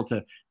arrival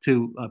to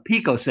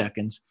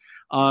picoseconds.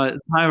 Time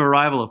of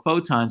arrival of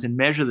photons, and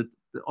measure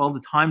all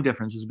the time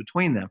differences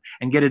between them,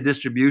 and get a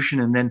distribution,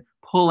 and then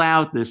pull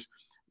out this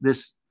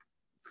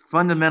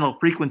fundamental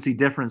frequency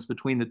difference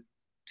between the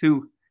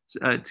two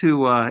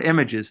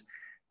images.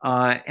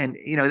 And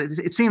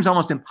it seems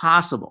almost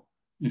impossible,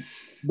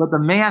 but the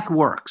math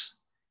works,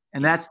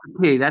 and that's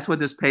the key. That's what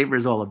this paper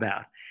is all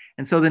about.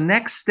 And so the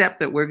next step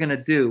that we're going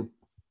to do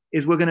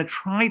is we're going to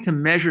try to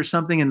measure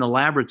something in the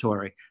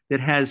laboratory that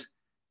has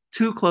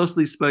two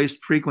closely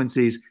spaced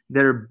frequencies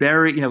that are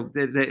buried,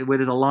 where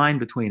there's a line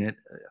between it,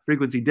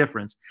 frequency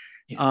difference,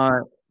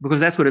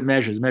 because that's what it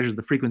measures. It measures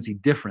the frequency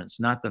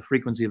difference, not the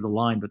frequency of the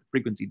line, but the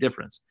frequency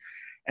difference,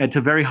 and to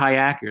very high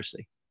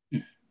accuracy.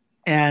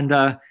 And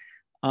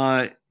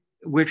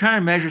we're trying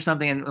to measure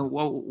something, and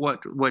what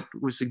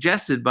was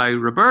suggested by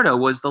Roberto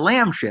was the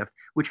Lamb shift,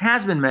 which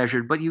has been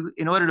measured, but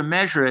in order to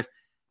measure it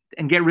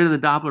and get rid of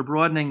the Doppler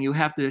broadening, you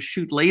have to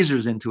shoot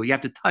lasers into it. You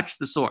have to touch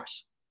the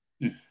source.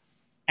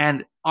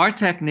 And our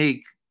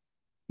technique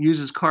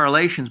uses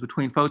correlations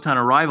between photon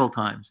arrival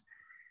times,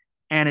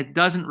 and it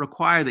doesn't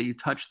require that you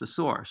touch the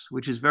source,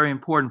 which is very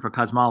important for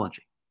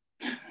cosmology.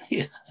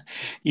 Yeah.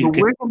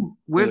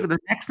 The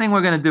next thing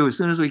we're going to do, as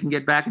soon as we can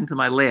get back into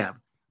my lab,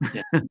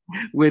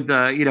 with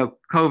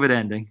COVID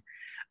ending,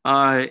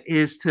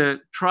 is to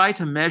try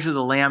to measure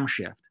the Lamb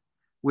shift,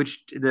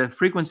 which the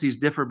frequencies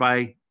differ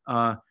by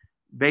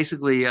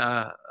basically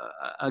a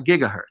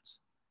gigahertz.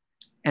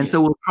 And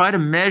so we'll try to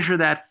measure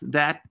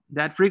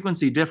that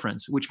frequency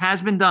difference, which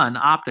has been done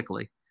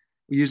optically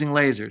using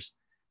lasers.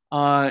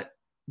 But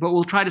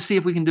we'll try to see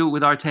if we can do it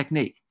with our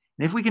technique.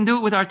 And if we can do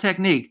it with our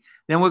technique,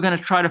 then we're going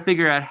to try to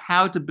figure out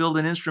how to build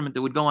an instrument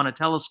that would go on a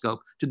telescope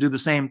to do the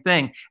same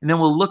thing. And then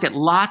we'll look at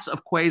lots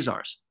of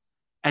quasars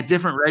at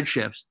different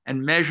redshifts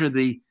and measure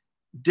the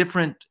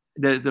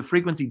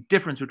frequency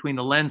difference between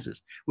the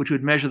lenses, which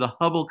would measure the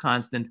Hubble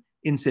constant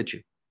in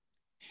situ.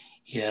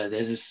 Yeah,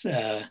 there is,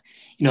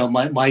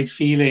 my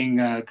feeling,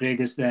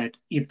 Greg, is that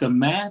if the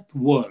math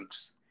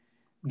works,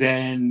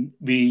 then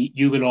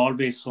you will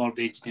always solve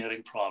the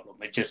engineering problem.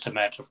 It's just a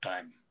matter of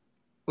time.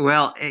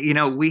 Well,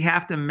 we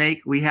have to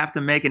make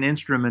an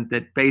instrument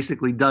that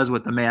basically does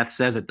what the math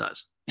says it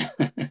does.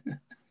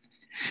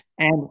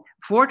 And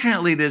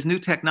fortunately, there's new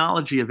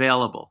technology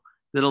available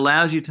that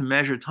allows you to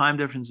measure time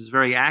differences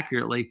very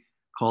accurately,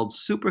 called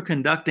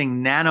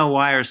superconducting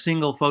nanowire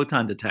single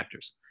photon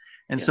detectors.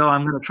 And so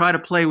I'm going to try to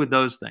play with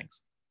those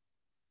things.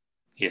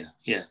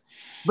 Yeah.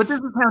 But this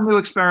is how new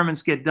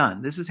experiments get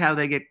done. This is how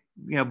they get,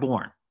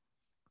 born.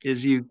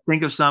 Is you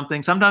think of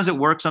something. Sometimes it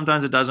works,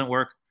 sometimes it doesn't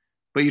work,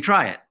 but you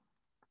try it.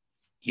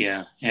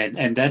 Yeah,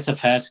 and that's a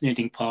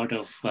fascinating part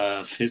of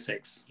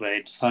physics,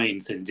 right?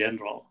 Science in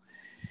general.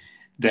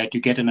 That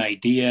you get an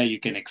idea, you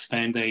can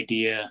expand the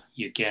idea,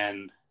 you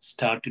can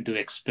start to do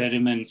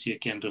experiments, you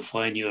can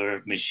refine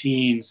your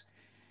machines,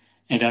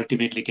 and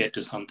ultimately get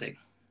to something.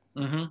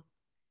 Mm-hmm.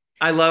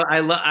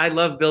 I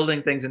love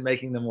building things and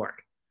making them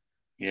work.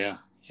 Yeah,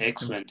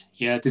 excellent.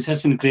 Yeah, this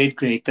has been great,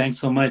 Greg. Thanks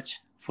so much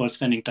for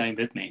spending time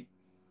with me.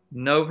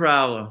 No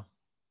problem.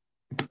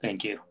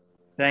 Thank you.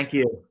 Thank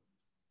you.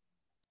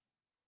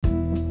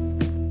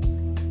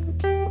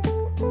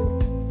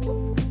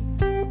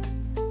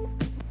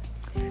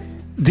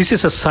 This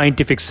is a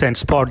Scientific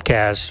Sense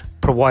podcast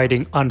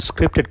providing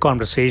unscripted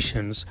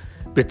conversations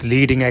with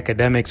leading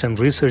academics and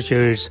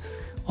researchers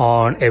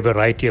on a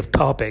variety of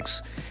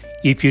topics.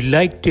 If you'd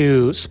like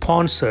to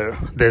sponsor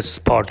this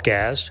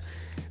podcast,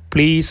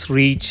 please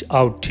reach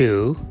out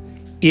to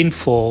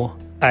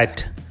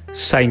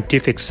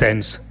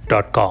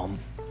info@scientificsense.com.